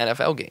like one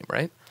NFL game,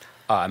 right?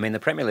 I mean, the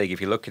Premier League, if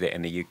you look at it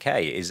in the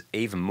UK, is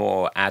even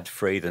more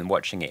ad-free than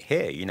watching it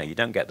here. You know, you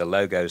don't get the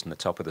logos on the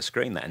top of the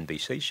screen that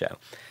NBC show.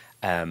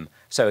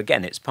 So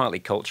again, it's partly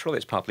cultural,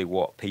 it's partly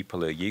what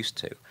people are used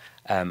to.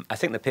 I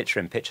think the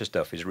picture-in-picture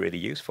stuff is really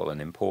useful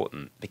and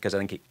important because I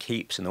think it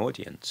keeps an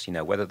audience, you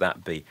know, whether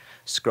that be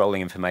scrolling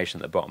information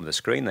at the bottom of the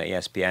screen that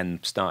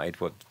ESPN started,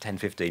 10,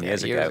 15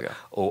 years ago.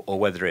 Or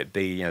whether it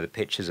be, you know, the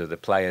pictures of the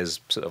players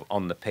sort of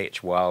on the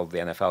pitch while the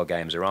NFL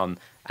games are on,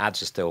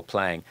 ads are still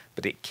playing,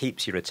 but it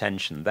keeps your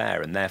attention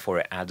there, and therefore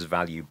it adds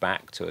value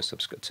back to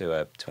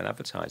an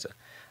advertiser.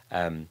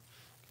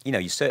 You know,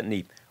 you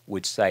certainly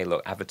would say,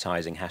 look,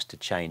 advertising has to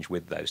change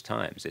with those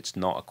times. It's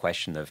not a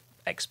question of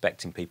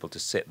expecting people to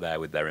sit there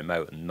with their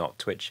remote and not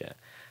twitch it.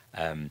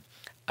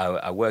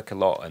 I work a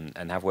lot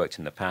and have worked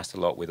in the past a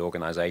lot with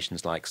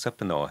organisations like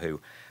Supernor, who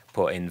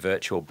put in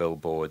virtual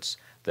billboards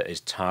that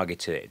is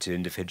targeted to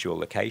individual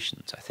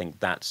locations. I think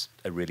that's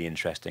a really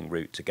interesting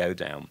route to go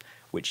down,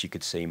 which you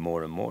could see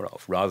more and more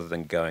of. Rather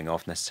than going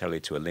off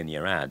necessarily to a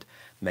linear ad,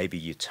 maybe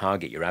you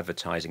target your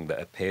advertising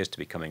that appears to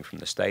be coming from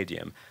the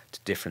stadium to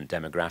different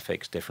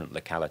demographics, different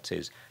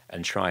localities,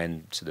 and try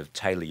and sort of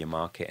tailor your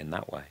market in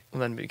that way.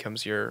 Well, then it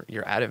becomes your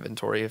ad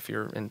inventory. If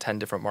you're in 10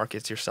 different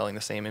markets, you're selling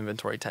the same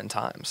inventory 10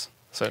 times.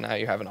 So now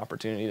you have an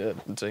opportunity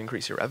to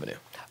increase your revenue.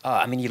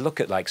 I mean, you look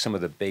at like some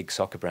of the big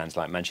soccer brands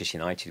like Manchester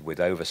United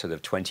with over sort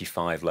of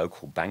 25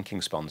 local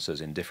banking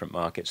sponsors in different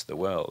markets of the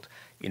world,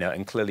 you know,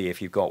 and clearly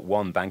if you've got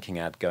one banking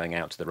ad going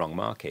out to the wrong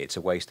market, it's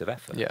a waste of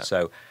effort. Yeah.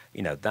 So,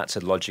 you know, that's a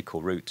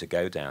logical route to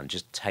go down,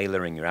 just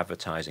tailoring your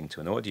advertising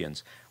to an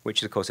audience,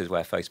 which of course is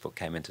where Facebook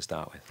came in to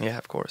start with. Yeah,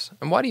 of course.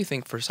 And why do you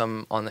think for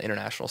some on the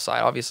international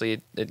side,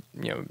 obviously it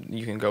you know,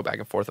 you can go back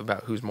and forth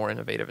about who's more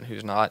innovative and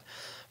who's not.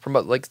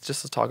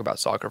 Just to talk about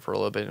soccer for a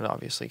little bit, and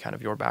obviously kind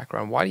of your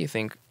background, why do you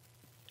think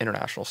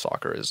international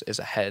soccer is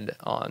ahead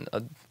on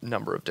a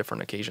number of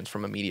different occasions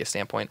from a media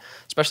standpoint,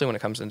 especially when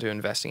it comes into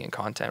investing in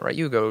content, right?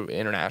 You go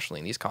internationally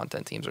and these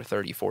content teams are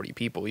 30, 40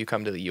 people. You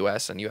come to the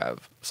US and you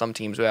have some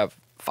teams who have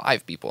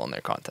 5 people on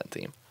their content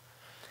team.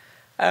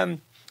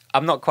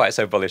 I'm not quite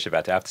so bullish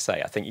about it, I have to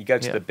say. I think you go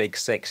to the big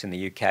 6 in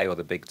the UK or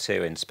the big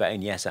 2 in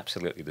Spain, yes,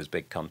 absolutely, there's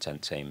big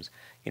content teams.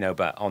 You know,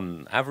 but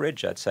on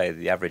average, I'd say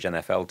the average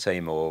NFL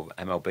team or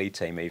MLB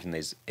team even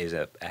is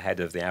ahead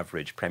of the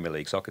average Premier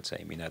League soccer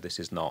team. You know, this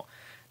is not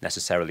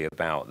necessarily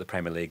about the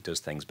Premier League does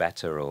things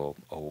better or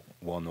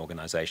one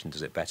organisation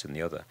does it better than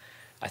the other.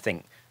 I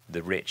think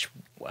the rich,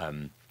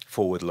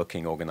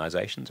 forward-looking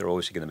organisations are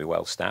always going to be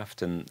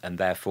well-staffed and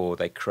therefore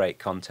they create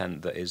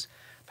content that is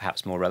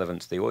perhaps more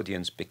relevant to the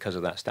audience because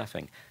of that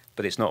staffing.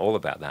 But it's not all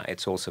about that.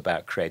 It's also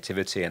about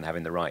creativity and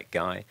having the right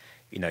guy.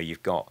 You know,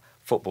 you've got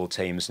football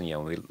teams, and you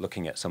know, we're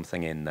looking at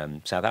something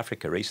in South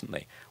Africa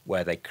recently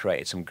where they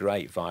created some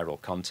great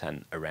viral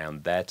content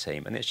around their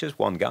team, and it's just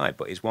one guy,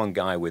 but he's one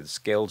guy with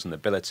skills and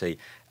ability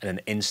and an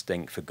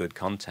instinct for good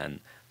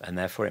content, and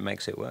therefore it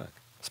makes it work.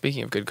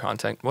 Speaking of good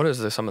content, what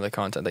is some of the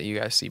content that you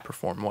guys see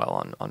perform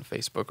well on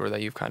Facebook, or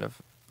that you've kind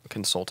of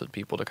consulted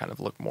people to kind of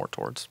look more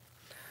towards?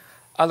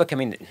 Look, I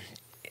mean,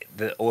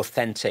 the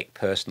authentic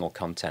personal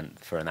content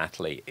for an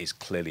athlete is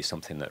clearly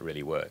something that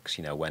really works.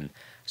 You know, when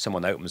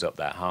someone opens up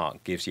their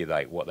heart, gives you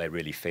like what they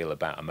really feel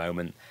about a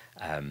moment,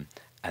 and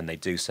they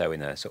do so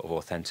in a sort of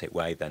authentic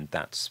way, then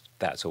that's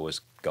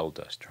always gold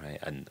dust, right?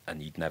 And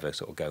you'd never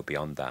sort of go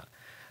beyond that.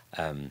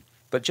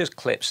 But just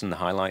clips and the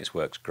highlights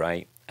works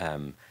great.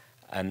 And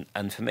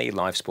for me,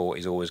 live sport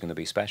is always going to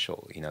be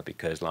special, you know,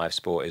 because live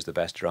sport is the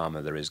best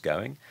drama there is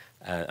going,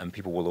 and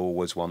people will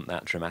always want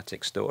that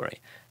dramatic story.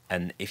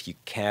 And if you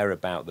care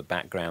about the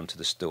background to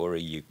the story,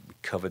 you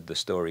covered the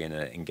story in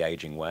an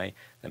engaging way,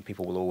 then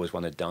people will always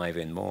want to dive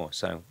in more.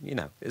 So, you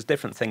know, there's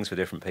different things for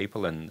different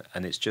people, and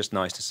it's just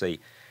nice to see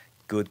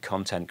good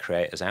content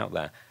creators out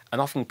there.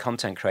 And often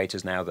content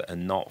creators now that are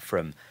not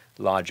from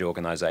large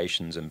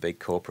organizations and big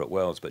corporate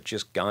worlds, but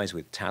just guys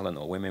with talent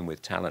or women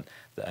with talent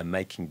that are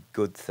making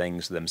good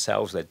things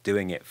themselves. They're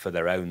doing it for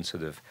their own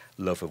sort of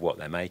love of what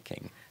they're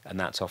making. And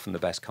that's often the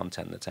best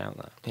content that's out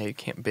there. Yeah, you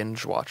can't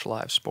binge watch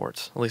live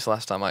sports, at least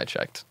last time I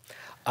checked.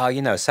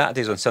 You know,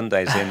 Saturdays and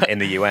Sundays in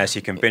the US,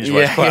 you can binge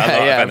watch quite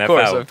a lot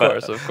of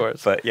NFL. Of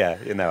course. But yeah,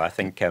 you know, I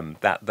think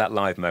that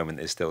live moment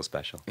is still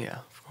special. Yeah,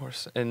 of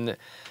course. And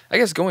I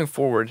guess going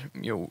forward,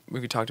 you know,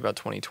 we talked about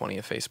 2020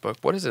 at Facebook.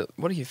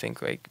 What do you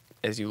think, like,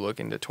 as you look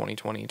into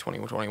 2020,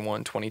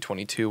 2021,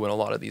 2022, when a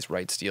lot of these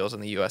rights deals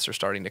in the US are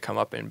starting to come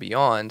up and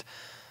beyond,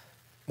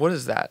 what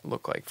does that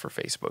look like for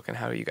Facebook, and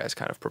how are you guys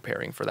kind of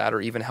preparing for that,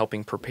 or even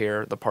helping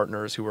prepare the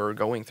partners who are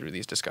going through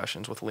these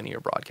discussions with linear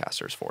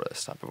broadcasters for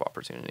this type of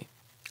opportunity?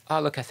 Oh,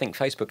 look, I think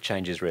Facebook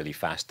changes really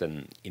fast,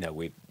 and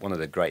one of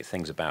the great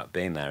things about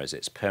being there is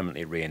it's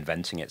permanently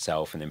reinventing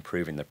itself and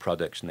improving the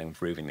products and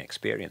improving the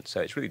experience.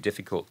 So it's really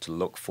difficult to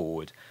look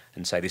forward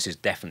and say this is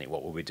definitely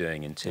what we'll be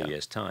doing in 2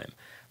 years' time.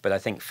 But I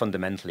think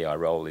fundamentally our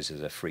role is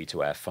as a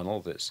free-to-air funnel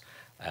that's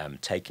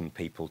taking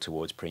people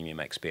towards premium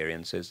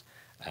experiences.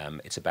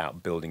 It's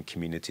about building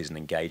communities and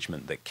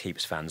engagement that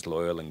keeps fans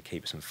loyal and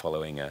keeps them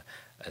following a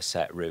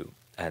set route.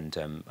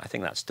 And I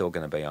think that's still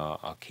going to be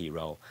our key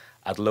role.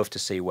 I'd love to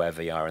see where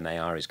VR and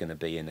AR is going to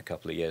be in a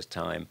couple of years'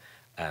 time.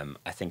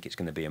 I think it's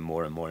going to be a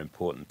more and more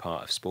important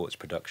part of sports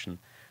production.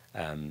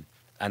 And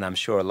I'm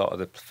sure a lot of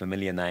the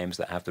familiar names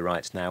that have the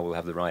rights now will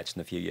have the rights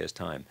in a few years'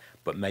 time.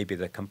 But maybe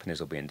the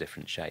companies will be in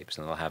different shapes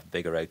and they'll have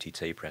bigger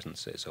OTT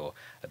presences or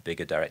a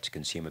bigger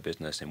direct-to-consumer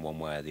business in one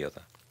way or the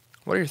other.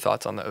 What are your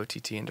thoughts on the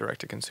OTT and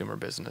direct-to-consumer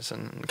business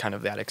and kind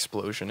of that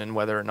explosion, and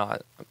whether or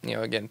not,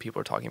 again,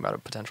 people are talking about a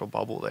potential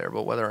bubble there,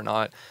 but whether or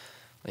not,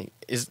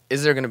 is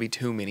there going to be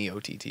too many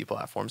OTT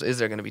platforms? Is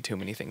there going to be too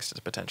many things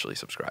to potentially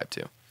subscribe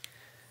to?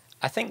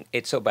 I think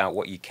it's about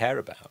what you care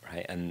about,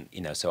 right? And,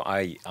 so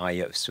I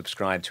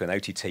subscribe to an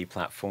OTT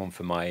platform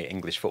for my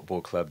English football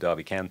club,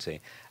 Derby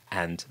County,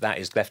 and that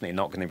is definitely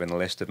not going to be on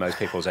the list of most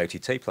people's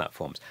OTT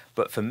platforms.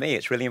 But for me,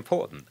 it's really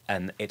important,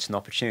 and it's an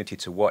opportunity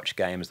to watch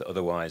games that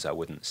otherwise I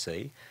wouldn't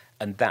see.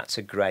 And that's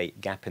a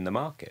great gap in the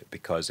market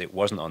because it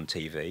wasn't on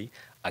TV.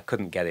 I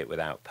couldn't get it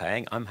without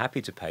paying. I'm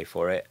happy to pay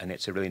for it, and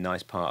it's a really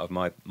nice part of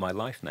my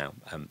life now,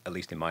 at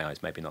least in my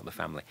eyes, maybe not the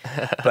family.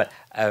 But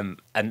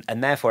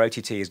and therefore,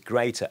 OTT is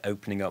great at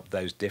opening up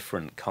those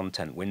different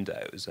content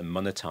windows and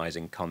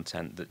monetizing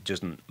content that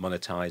doesn't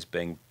monetize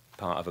being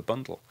part of a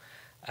bundle.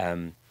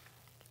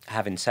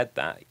 Having said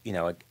that,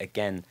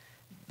 again,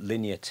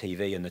 linear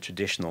TV and the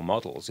traditional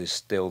models is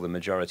still the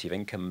majority of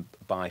income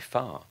by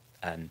far.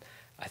 And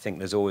I think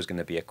there's always going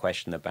to be a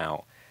question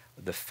about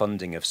the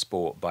funding of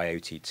sport by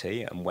OTT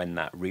and when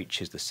that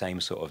reaches the same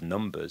sort of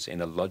numbers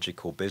in a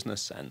logical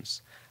business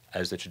sense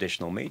as the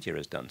traditional media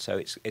has done. So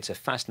it's a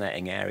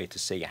fascinating area to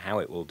see how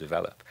it will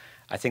develop.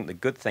 I think the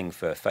good thing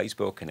for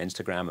Facebook and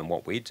Instagram and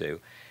what we do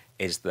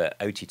is that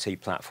OTT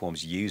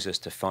platforms use us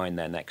to find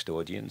their next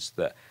audience,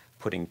 that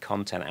putting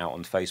content out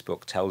on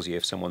Facebook tells you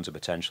if someone's a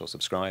potential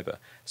subscriber,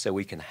 so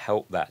we can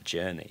help that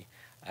journey.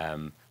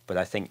 But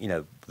I think,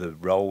 the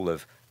role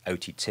of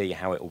OTT,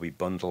 how it will be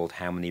bundled,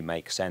 how many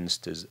make sense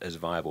as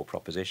viable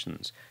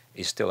propositions,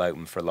 is still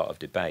open for a lot of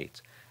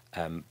debate.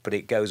 But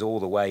it goes all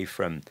the way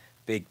from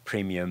big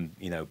premium,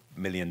 $1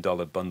 million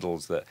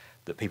bundles that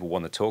people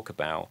want to talk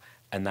about,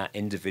 and that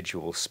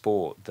individual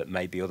sport that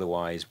maybe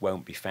otherwise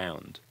won't be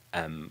found.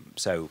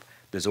 So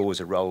there's always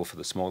a role for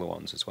the smaller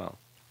ones as well.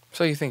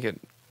 So you think it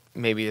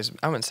maybe is,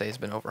 I wouldn't say it's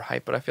been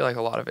overhyped, but I feel like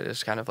a lot of it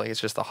is kind of like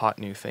it's just a hot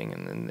new thing,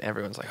 and then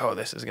everyone's like, oh,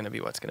 this is going to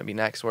be what's going to be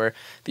next, where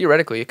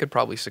theoretically it could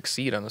probably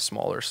succeed on a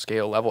smaller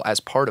scale level as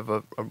part of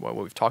what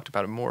we've talked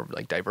about, a more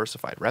like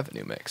diversified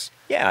revenue mix.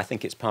 Yeah, I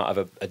think it's part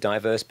of a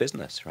diverse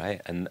business,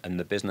 right? And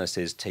the business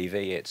is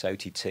TV, it's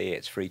OTT,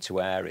 it's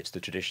free-to-air, it's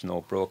the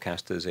traditional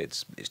broadcasters,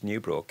 it's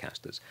new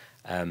broadcasters.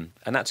 And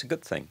that's a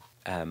good thing.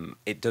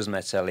 It doesn't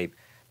necessarily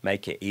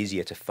make it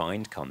easier to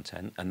find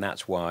content, and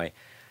that's why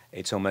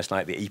it's almost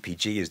like the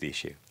EPG is the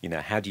issue.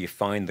 How do you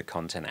find the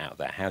content out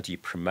there? How do you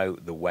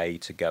promote the way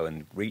to go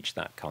and reach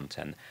that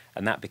content?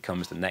 And that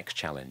becomes the next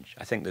challenge.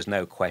 I think there's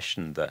no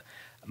question that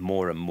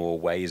more and more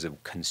ways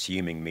of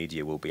consuming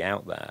media will be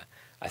out there.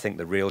 I think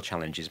the real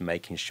challenge is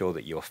making sure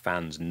that your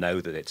fans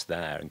know that it's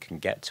there and can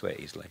get to it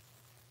easily.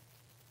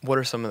 What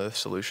are some of the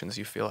solutions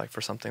you feel like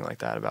for something like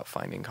that about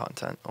finding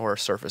content or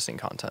surfacing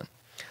content?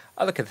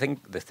 Look, I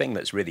think the thing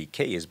that's really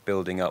key is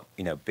building up,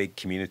 big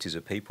communities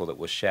of people that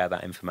will share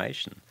that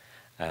information.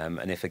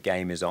 And if a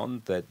game is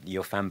on, that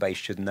your fan base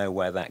should know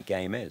where that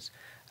game is.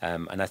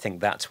 And I think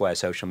that's where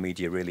social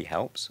media really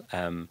helps.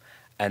 And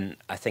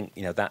I think,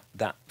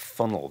 that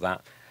funnel,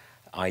 that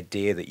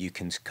idea that you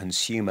can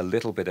consume a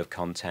little bit of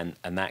content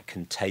and that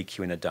can take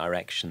you in a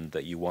direction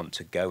that you want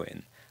to go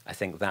in, I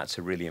think that's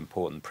a really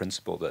important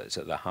principle that's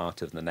at the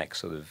heart of the next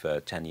sort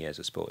of 10 years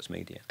of sports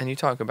media. And you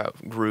talk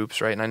about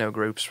groups, right? And I know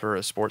groups for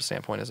a sports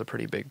standpoint is a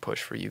pretty big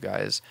push for you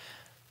guys.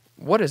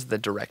 What is the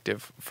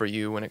directive for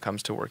you when it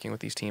comes to working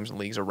with these teams and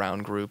leagues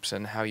around groups,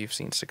 and how you've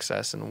seen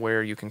success and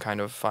where you can kind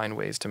of find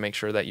ways to make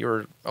sure that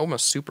you're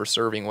almost super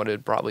serving what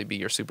would probably be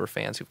your super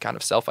fans who've kind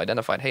of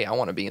self-identified, hey, I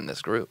want to be in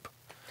this group?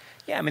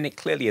 Yeah, I mean, it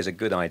clearly is a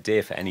good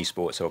idea for any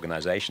sports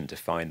organisation to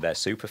find their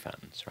super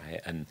fans,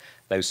 right? And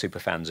those super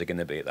fans are going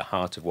to be at the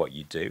heart of what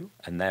you do,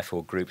 and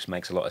therefore groups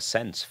makes a lot of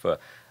sense for,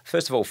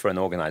 first of all, for an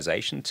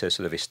organisation to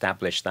sort of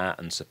establish that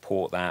and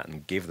support that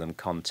and give them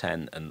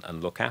content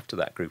and look after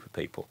that group of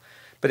people.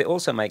 But it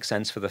also makes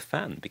sense for the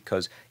fan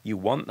because you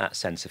want that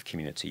sense of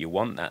community. You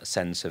want that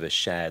sense of a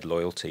shared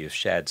loyalty, of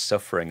shared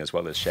suffering as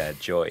well as shared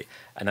joy.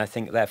 And I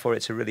think, therefore,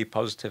 it's a really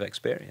positive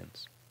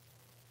experience.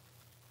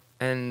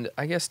 And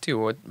I guess,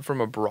 too, from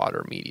a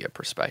broader media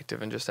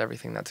perspective and just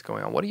everything that's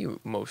going on, what are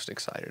you most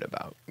excited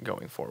about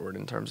going forward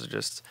in terms of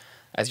just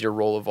as your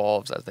role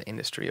evolves, as the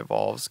industry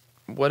evolves?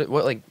 what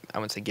like, I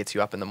wouldn't say gets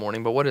you up in the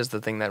morning, but what is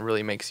the thing that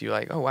really makes you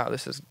like, oh wow,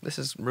 this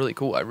is really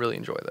cool. I really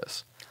enjoy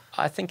this.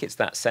 I think it's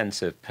that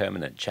sense of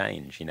permanent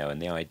change,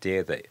 and the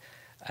idea that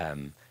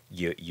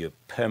you're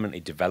permanently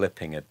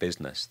developing a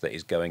business that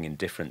is going in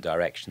different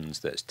directions,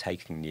 that's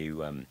taking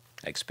new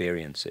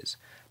experiences,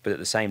 but at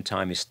the same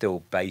time is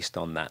still based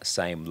on that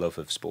same love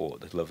of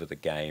sport, the love of the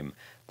game,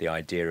 the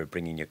idea of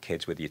bringing your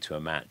kids with you to a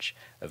match,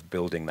 of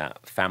building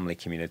that family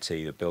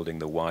community, of building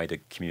the wider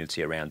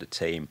community around a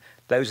team.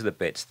 Those are the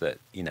bits that,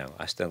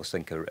 I still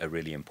think are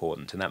really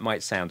important. And that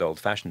might sound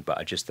old-fashioned, but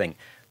I just think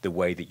the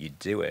way that you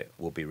do it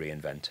will be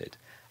reinvented.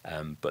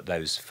 But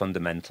those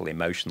fundamental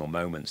emotional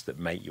moments that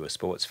make you a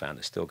sports fan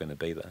are still going to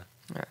be there.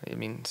 Yeah, I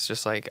mean, it's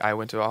just like I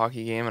went to a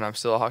hockey game and I'm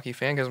still a hockey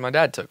fan because my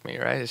dad took me,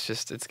 right?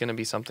 It's going to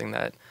be something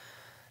that,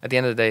 at the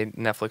end of the day,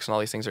 Netflix and all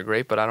these things are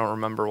great, but I don't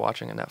remember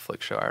watching a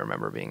Netflix show. I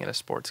remember being in a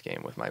sports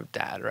game with my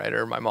dad, right,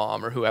 or my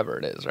mom, or whoever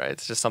it is, right?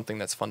 It's just something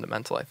that's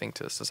fundamental, I think,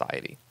 to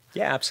society.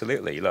 Yeah,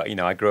 absolutely. Look,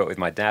 I grew up with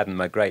my dad, and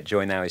my great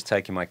joy now is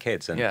taking my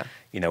kids. And, yeah.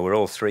 We're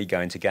all three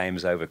going to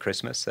games over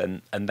Christmas,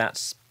 and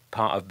that's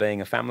part of being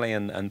a family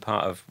and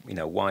part of,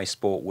 why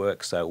sport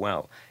works so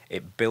well.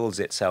 It builds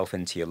itself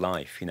into your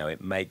life.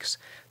 It makes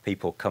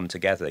people come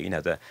together.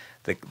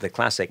 The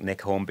classic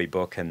Nick Hornby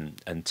book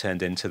and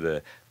turned into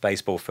the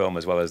baseball film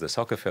as well as the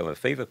soccer film of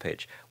Fever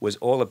Pitch was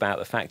all about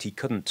the fact he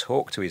couldn't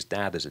talk to his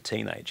dad as a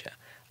teenager,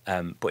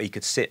 but he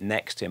could sit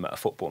next to him at a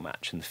football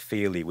match and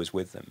feel he was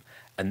with them.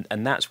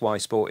 And that's why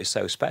sport is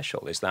so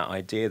special, is that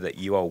idea that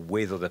you are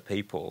with other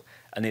people,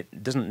 and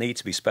it doesn't need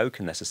to be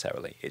spoken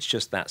necessarily. It's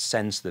just that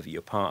sense that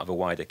you're part of a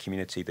wider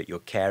community, that you're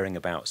caring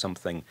about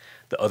something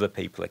that other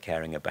people are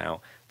caring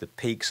about, the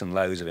peaks and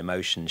lows of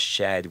emotions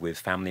shared with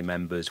family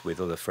members, with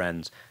other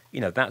friends.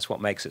 That's what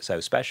makes it so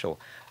special.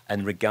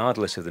 And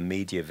regardless of the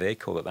media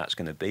vehicle that's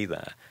going to be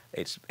there,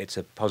 it's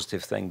a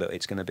positive thing that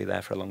it's going to be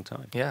there for a long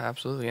time. Yeah,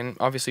 absolutely. And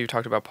obviously you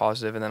talked about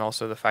positive, and then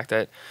also the fact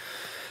that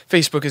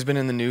Facebook has been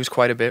in the news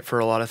quite a bit for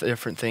a lot of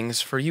different things.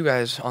 For you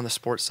guys on the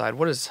sports side,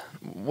 what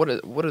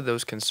are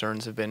those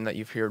concerns have been that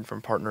you've heard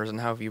from partners,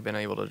 and how have you been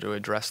able to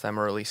address them,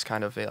 or at least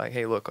kind of like,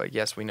 hey, look, like,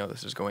 yes, we know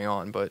this is going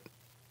on, but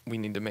we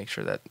need to make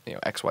sure that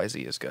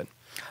XYZ is good.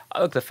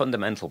 Look, the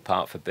fundamental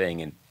part for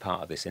being in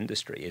part of this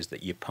industry is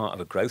that you're part of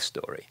a growth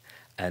story.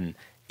 And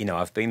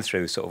I've been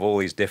through sort of all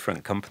these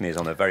different companies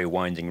on a very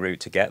winding route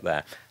to get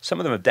there. Some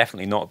of them have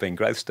definitely not been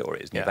growth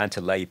stories. Yeah. You've had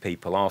to lay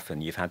people off,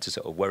 and you've had to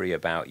sort of worry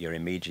about your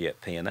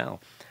immediate P&L.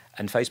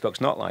 And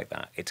Facebook's not like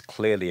that. It's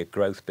clearly a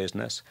growth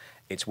business.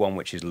 It's one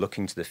which is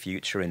looking to the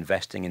future,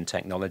 investing in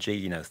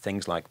technology,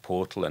 things like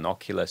Portal and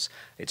Oculus.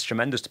 It's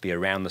tremendous to be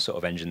around the sort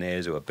of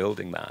engineers who are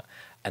building that,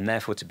 and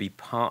therefore to be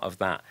part of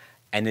that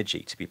energy,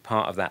 to be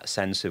part of that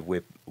sense of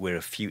we're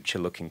a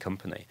future-looking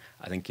company,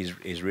 I think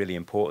is really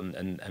important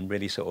and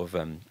really sort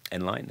of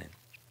enlightening.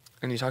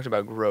 And you talked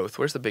about growth.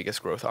 Where's the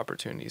biggest growth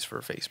opportunities for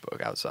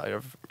Facebook outside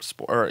of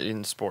sport, or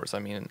in sports? I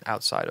mean,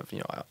 outside of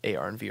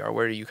AR and VR.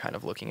 Where are you kind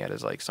of looking at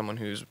as like someone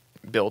who's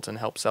built and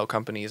helped sell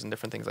companies and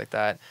different things like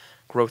that?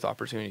 Growth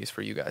opportunities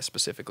for you guys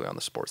specifically on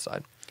the sports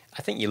side.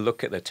 I think you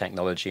look at the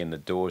technology and the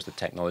doors the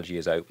technology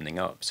is opening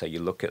up. So you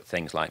look at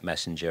things like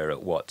Messenger, at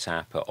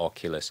WhatsApp, at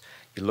Oculus.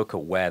 You look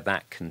at where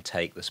that can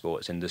take the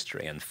sports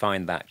industry and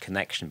find that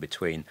connection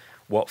between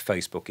what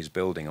Facebook is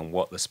building and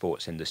what the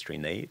sports industry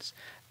needs.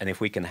 And if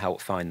we can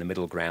help find the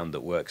middle ground that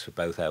works for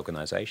both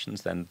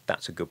organizations, then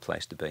that's a good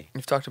place to be.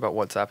 You've talked about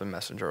WhatsApp and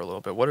Messenger a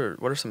little bit. What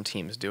are some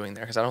teams doing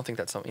there? Because I don't think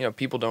that's something,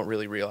 people don't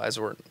really realize,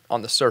 or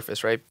on the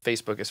surface, right?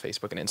 Facebook is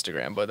Facebook and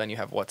Instagram, but then you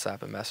have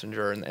WhatsApp and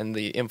Messenger and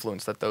the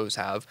influence that those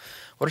have.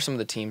 What are some of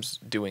the teams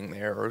doing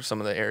there, or some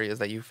of the areas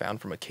that you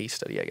found from a case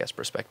study, I guess,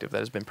 perspective that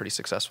has been pretty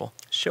successful?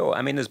 Sure.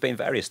 I mean, there's been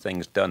various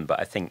things done, but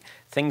I think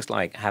things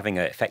like having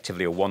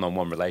effectively a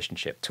one-on-one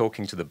relationship,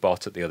 talking to the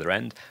bot at the other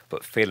end,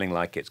 but feeling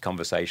like it's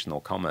conversational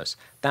commerce,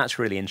 that's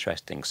really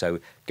interesting. So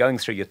going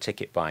through your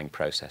ticket buying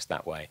process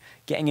that way,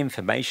 getting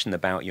information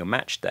about your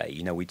match day.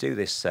 We do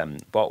this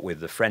bot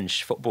with the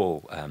French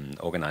football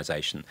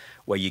organization,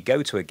 where you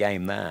go to a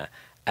game there,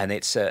 and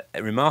it's a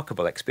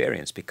remarkable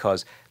experience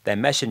because they're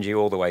messaging you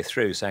all the way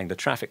through saying the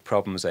traffic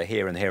problems are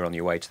here and here on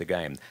your way to the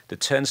game. The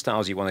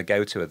turnstiles you want to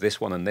go to are this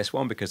one and this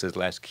one because there's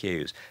less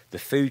queues. The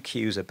food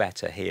queues are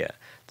better here.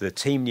 The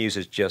team news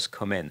has just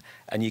come in.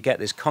 And you get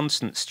this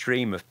constant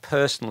stream of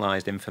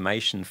personalized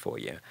information for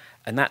you.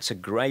 And that's a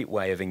great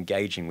way of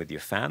engaging with your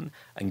fan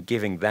and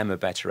giving them a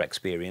better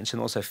experience,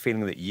 and also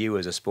feeling that you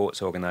as a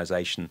sports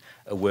organization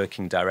are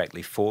working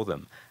directly for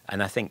them.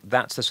 And I think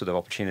that's the sort of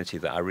opportunity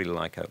that I really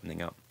like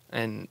opening up.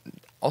 And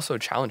also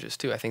challenges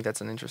too. I think that's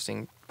an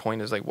interesting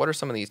point, is like, what are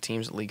some of these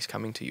teams and leagues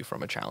coming to you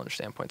from a challenge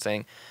standpoint,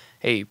 saying,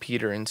 hey,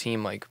 Peter and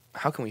team, like,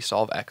 how can we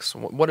solve X?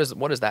 What is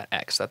that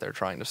X that they're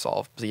trying to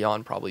solve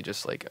beyond probably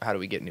just like how do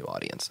we get new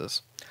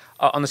audiences?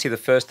 Honestly, the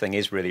first thing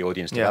is really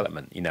audience Yeah.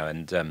 development,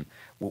 and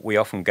we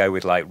often go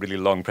with like really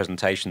long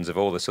presentations of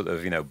all the sort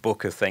of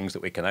book of things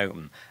that we can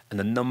open, and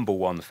the number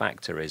one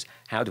factor is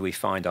how do we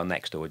find our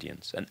next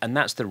audience, and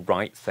that's the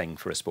right thing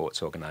for a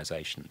sports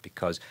organisation,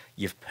 because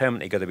you've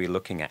permanently got to be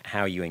looking at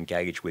how you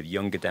engage with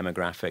younger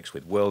demographics,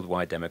 with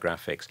worldwide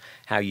demographics,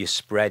 how you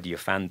spread your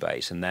fan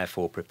base, and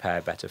therefore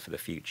prepare better for the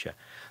future.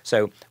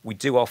 So we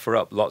do offer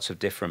up lots of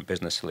different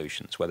business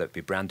solutions, whether it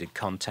be branded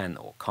content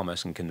or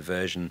commerce and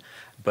conversion,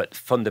 but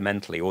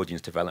fundamentally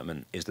audience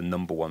development is the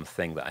number one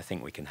thing that I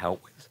think we can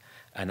help with.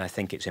 And I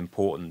think it's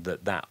important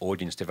that that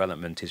audience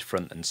development is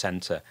front and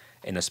centre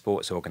in a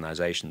sports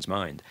organisation's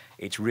mind.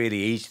 It's really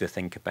easy to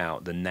think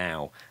about the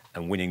now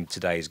and winning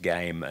today's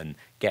game and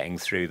getting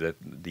through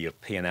the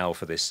P&L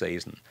for this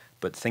season.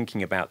 But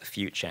thinking about the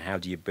future, how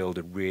do you build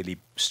a really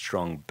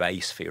strong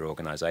base for your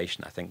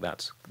organisation? I think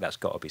that's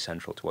got to be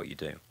central to what you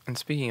do. And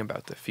speaking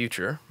about the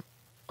future,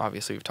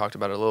 obviously we've talked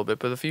about it a little bit,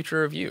 but the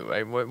future of you,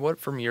 right? What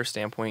from your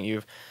standpoint,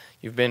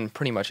 you've been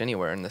pretty much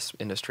anywhere in this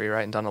industry,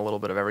 right, and done a little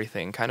bit of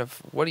everything. Kind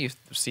of, what do you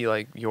see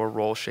like your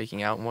role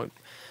shaking out, and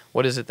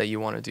what is it that you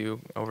want to do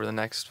over the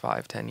next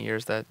 5-10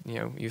 years that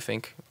you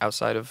think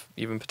outside of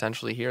even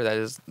potentially here that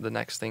is the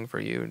next thing for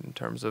you in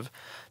terms of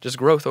just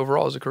growth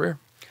overall as a career?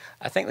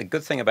 I think the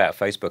good thing about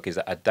Facebook is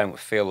that I don't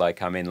feel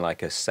like I'm in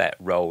like a set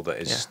role that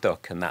is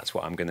stuck and that's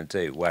what I'm going to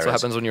do. Whereas, that's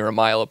what happens when you're a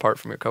mile apart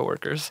from your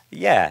coworkers.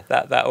 Yeah,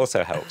 that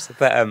also helps.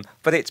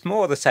 But it's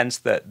more the sense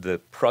that the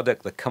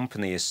product, the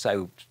company is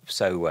so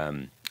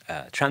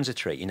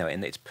transitory,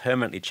 and it's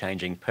permanently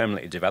changing,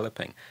 permanently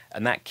developing,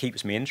 and that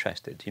keeps me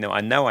interested.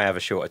 I know I have a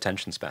short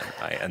attention span,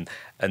 right?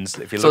 And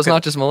if you look, so it's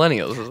not just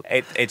millennials. Is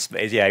it? It's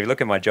if you look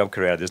at my job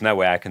career, there's no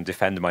way I can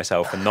defend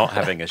myself for not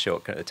having a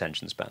short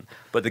attention span.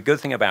 But the good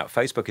thing about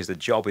Facebook is the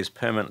job is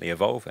permanently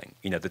evolving.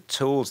 The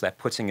tools they're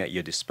putting at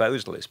your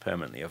disposal is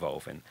permanently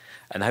evolving,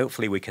 and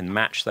hopefully we can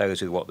match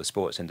those with what the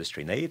sports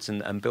industry needs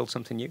and build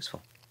something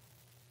useful.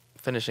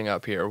 Finishing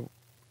up here.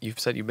 You've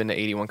said you've been to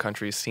 81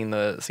 countries, seen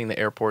the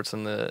airports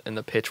and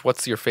the pitch.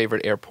 What's your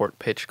favorite airport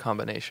pitch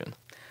combination?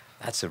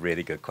 That's a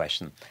really good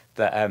question.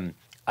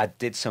 I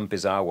did some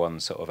bizarre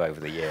ones sort of over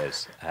the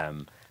years.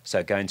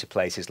 So going to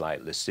places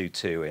like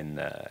Lesotho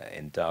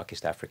in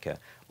darkest Africa,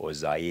 or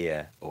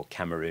Zaire, or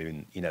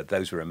Cameroon,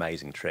 those were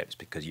amazing trips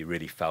because you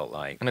really felt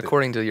like. And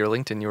according to your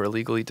LinkedIn, you were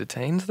illegally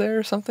detained there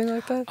or something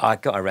like that? I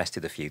got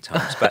arrested a few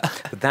times,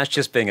 but that's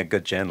just being a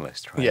good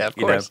journalist, right? Yeah, of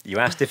course. You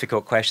ask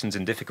difficult questions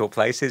in difficult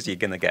places, you're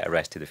going to get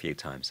arrested a few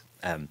times.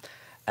 And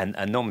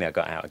normally I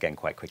got out again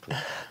quite quickly.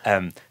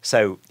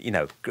 So,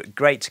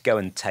 great to go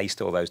and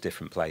taste all those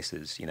different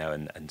places,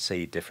 and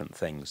see different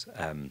things.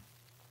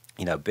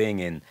 Being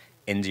in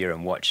India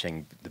and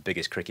watching the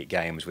biggest cricket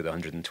games with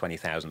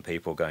 120,000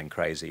 people going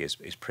crazy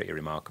is pretty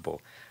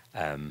remarkable.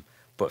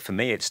 But for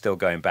me, it's still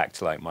going back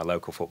to like my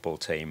local football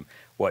team,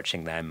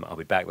 watching them. I'll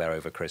be back there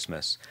over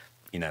Christmas.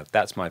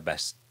 That's my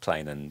best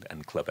plane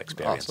and club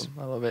experience. Awesome.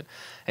 I love it.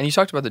 And you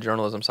talked about the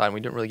journalism side, and we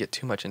didn't really get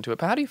too much into it,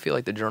 but how do you feel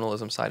like the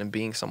journalism side and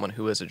being someone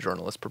who is a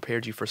journalist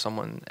prepared you for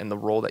someone in the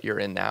role that you're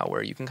in now,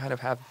 where you can kind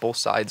of have both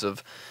sides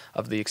of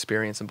the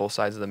experience and both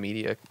sides of the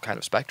media kind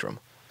of spectrum?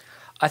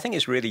 I think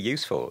it's really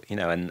useful,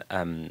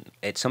 and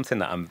it's something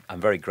that I'm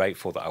very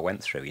grateful that I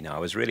went through. I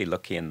was really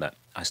lucky in that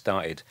I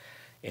started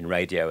in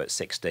radio at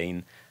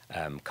 16,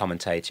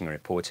 commentating and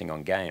reporting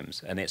on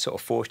games, and it sort of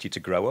forced you to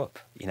grow up,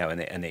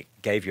 and it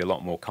gave you a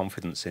lot more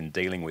confidence in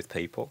dealing with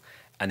people,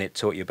 and it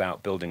taught you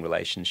about building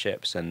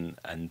relationships and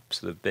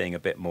sort of being a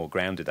bit more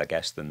grounded, I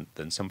guess,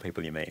 than some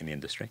people you meet in the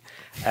industry.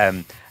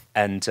 I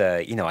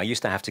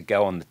used to have to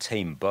go on the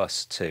team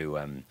bus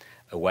to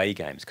away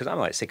games because I'm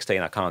like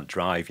 16. I can't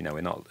drive.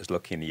 We're not as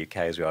lucky in the UK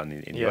as we are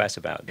in the US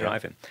about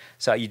driving.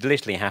 So you'd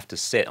literally have to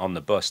sit on the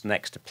bus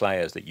next to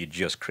players that you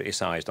just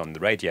criticised on the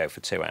radio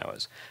for 2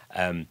 hours,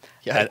 and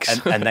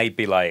they'd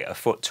be like a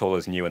foot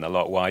taller than you and a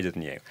lot wider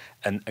than you.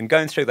 And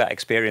going through that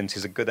experience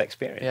is a good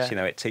experience.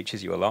 Yeah. It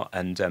teaches you a lot,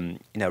 and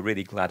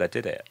really glad I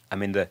did it. I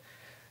mean,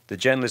 the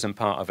journalism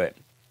part of it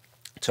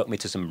took me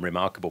to some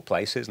remarkable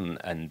places,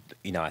 and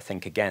I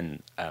think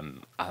again,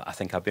 I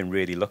think I've been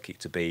really lucky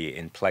to be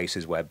in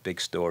places where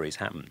big stories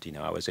happened.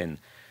 I was in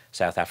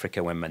South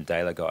Africa when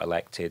Mandela got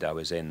elected. I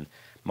was in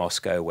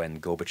Moscow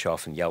when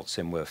Gorbachev and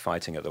Yeltsin were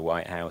fighting at the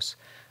White House.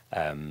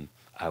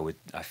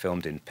 I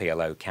filmed in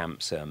PLO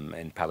camps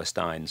in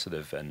Palestine, sort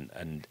of,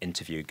 and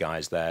interviewed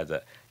guys there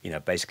that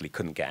basically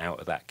couldn't get out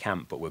of that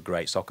camp, but were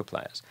great soccer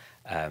players.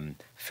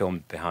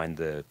 Filmed behind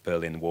the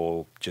Berlin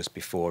Wall just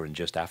before and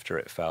just after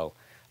it fell.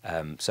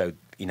 So,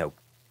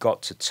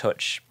 got to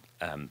touch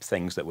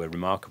things that were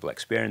remarkable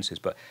experiences.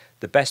 But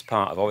the best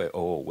part of it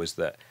all was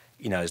that,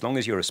 as long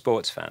as you're a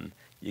sports fan,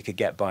 you could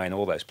get by in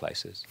all those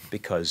places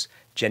because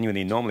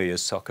genuinely, normally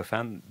as a soccer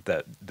fan,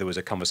 that there was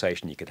a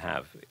conversation you could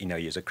have. You know,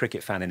 as a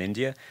cricket fan in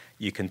India,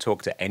 you can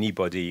talk to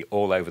anybody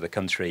all over the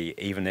country,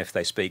 even if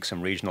they speak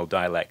some regional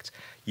dialect.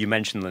 You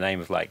mention the name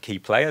of like key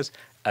players,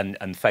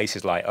 and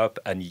faces light up,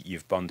 and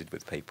you've bonded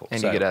with people.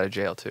 And you get out of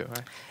jail too,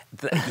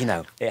 right? You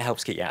know, it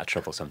helps get you out of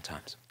trouble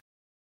sometimes.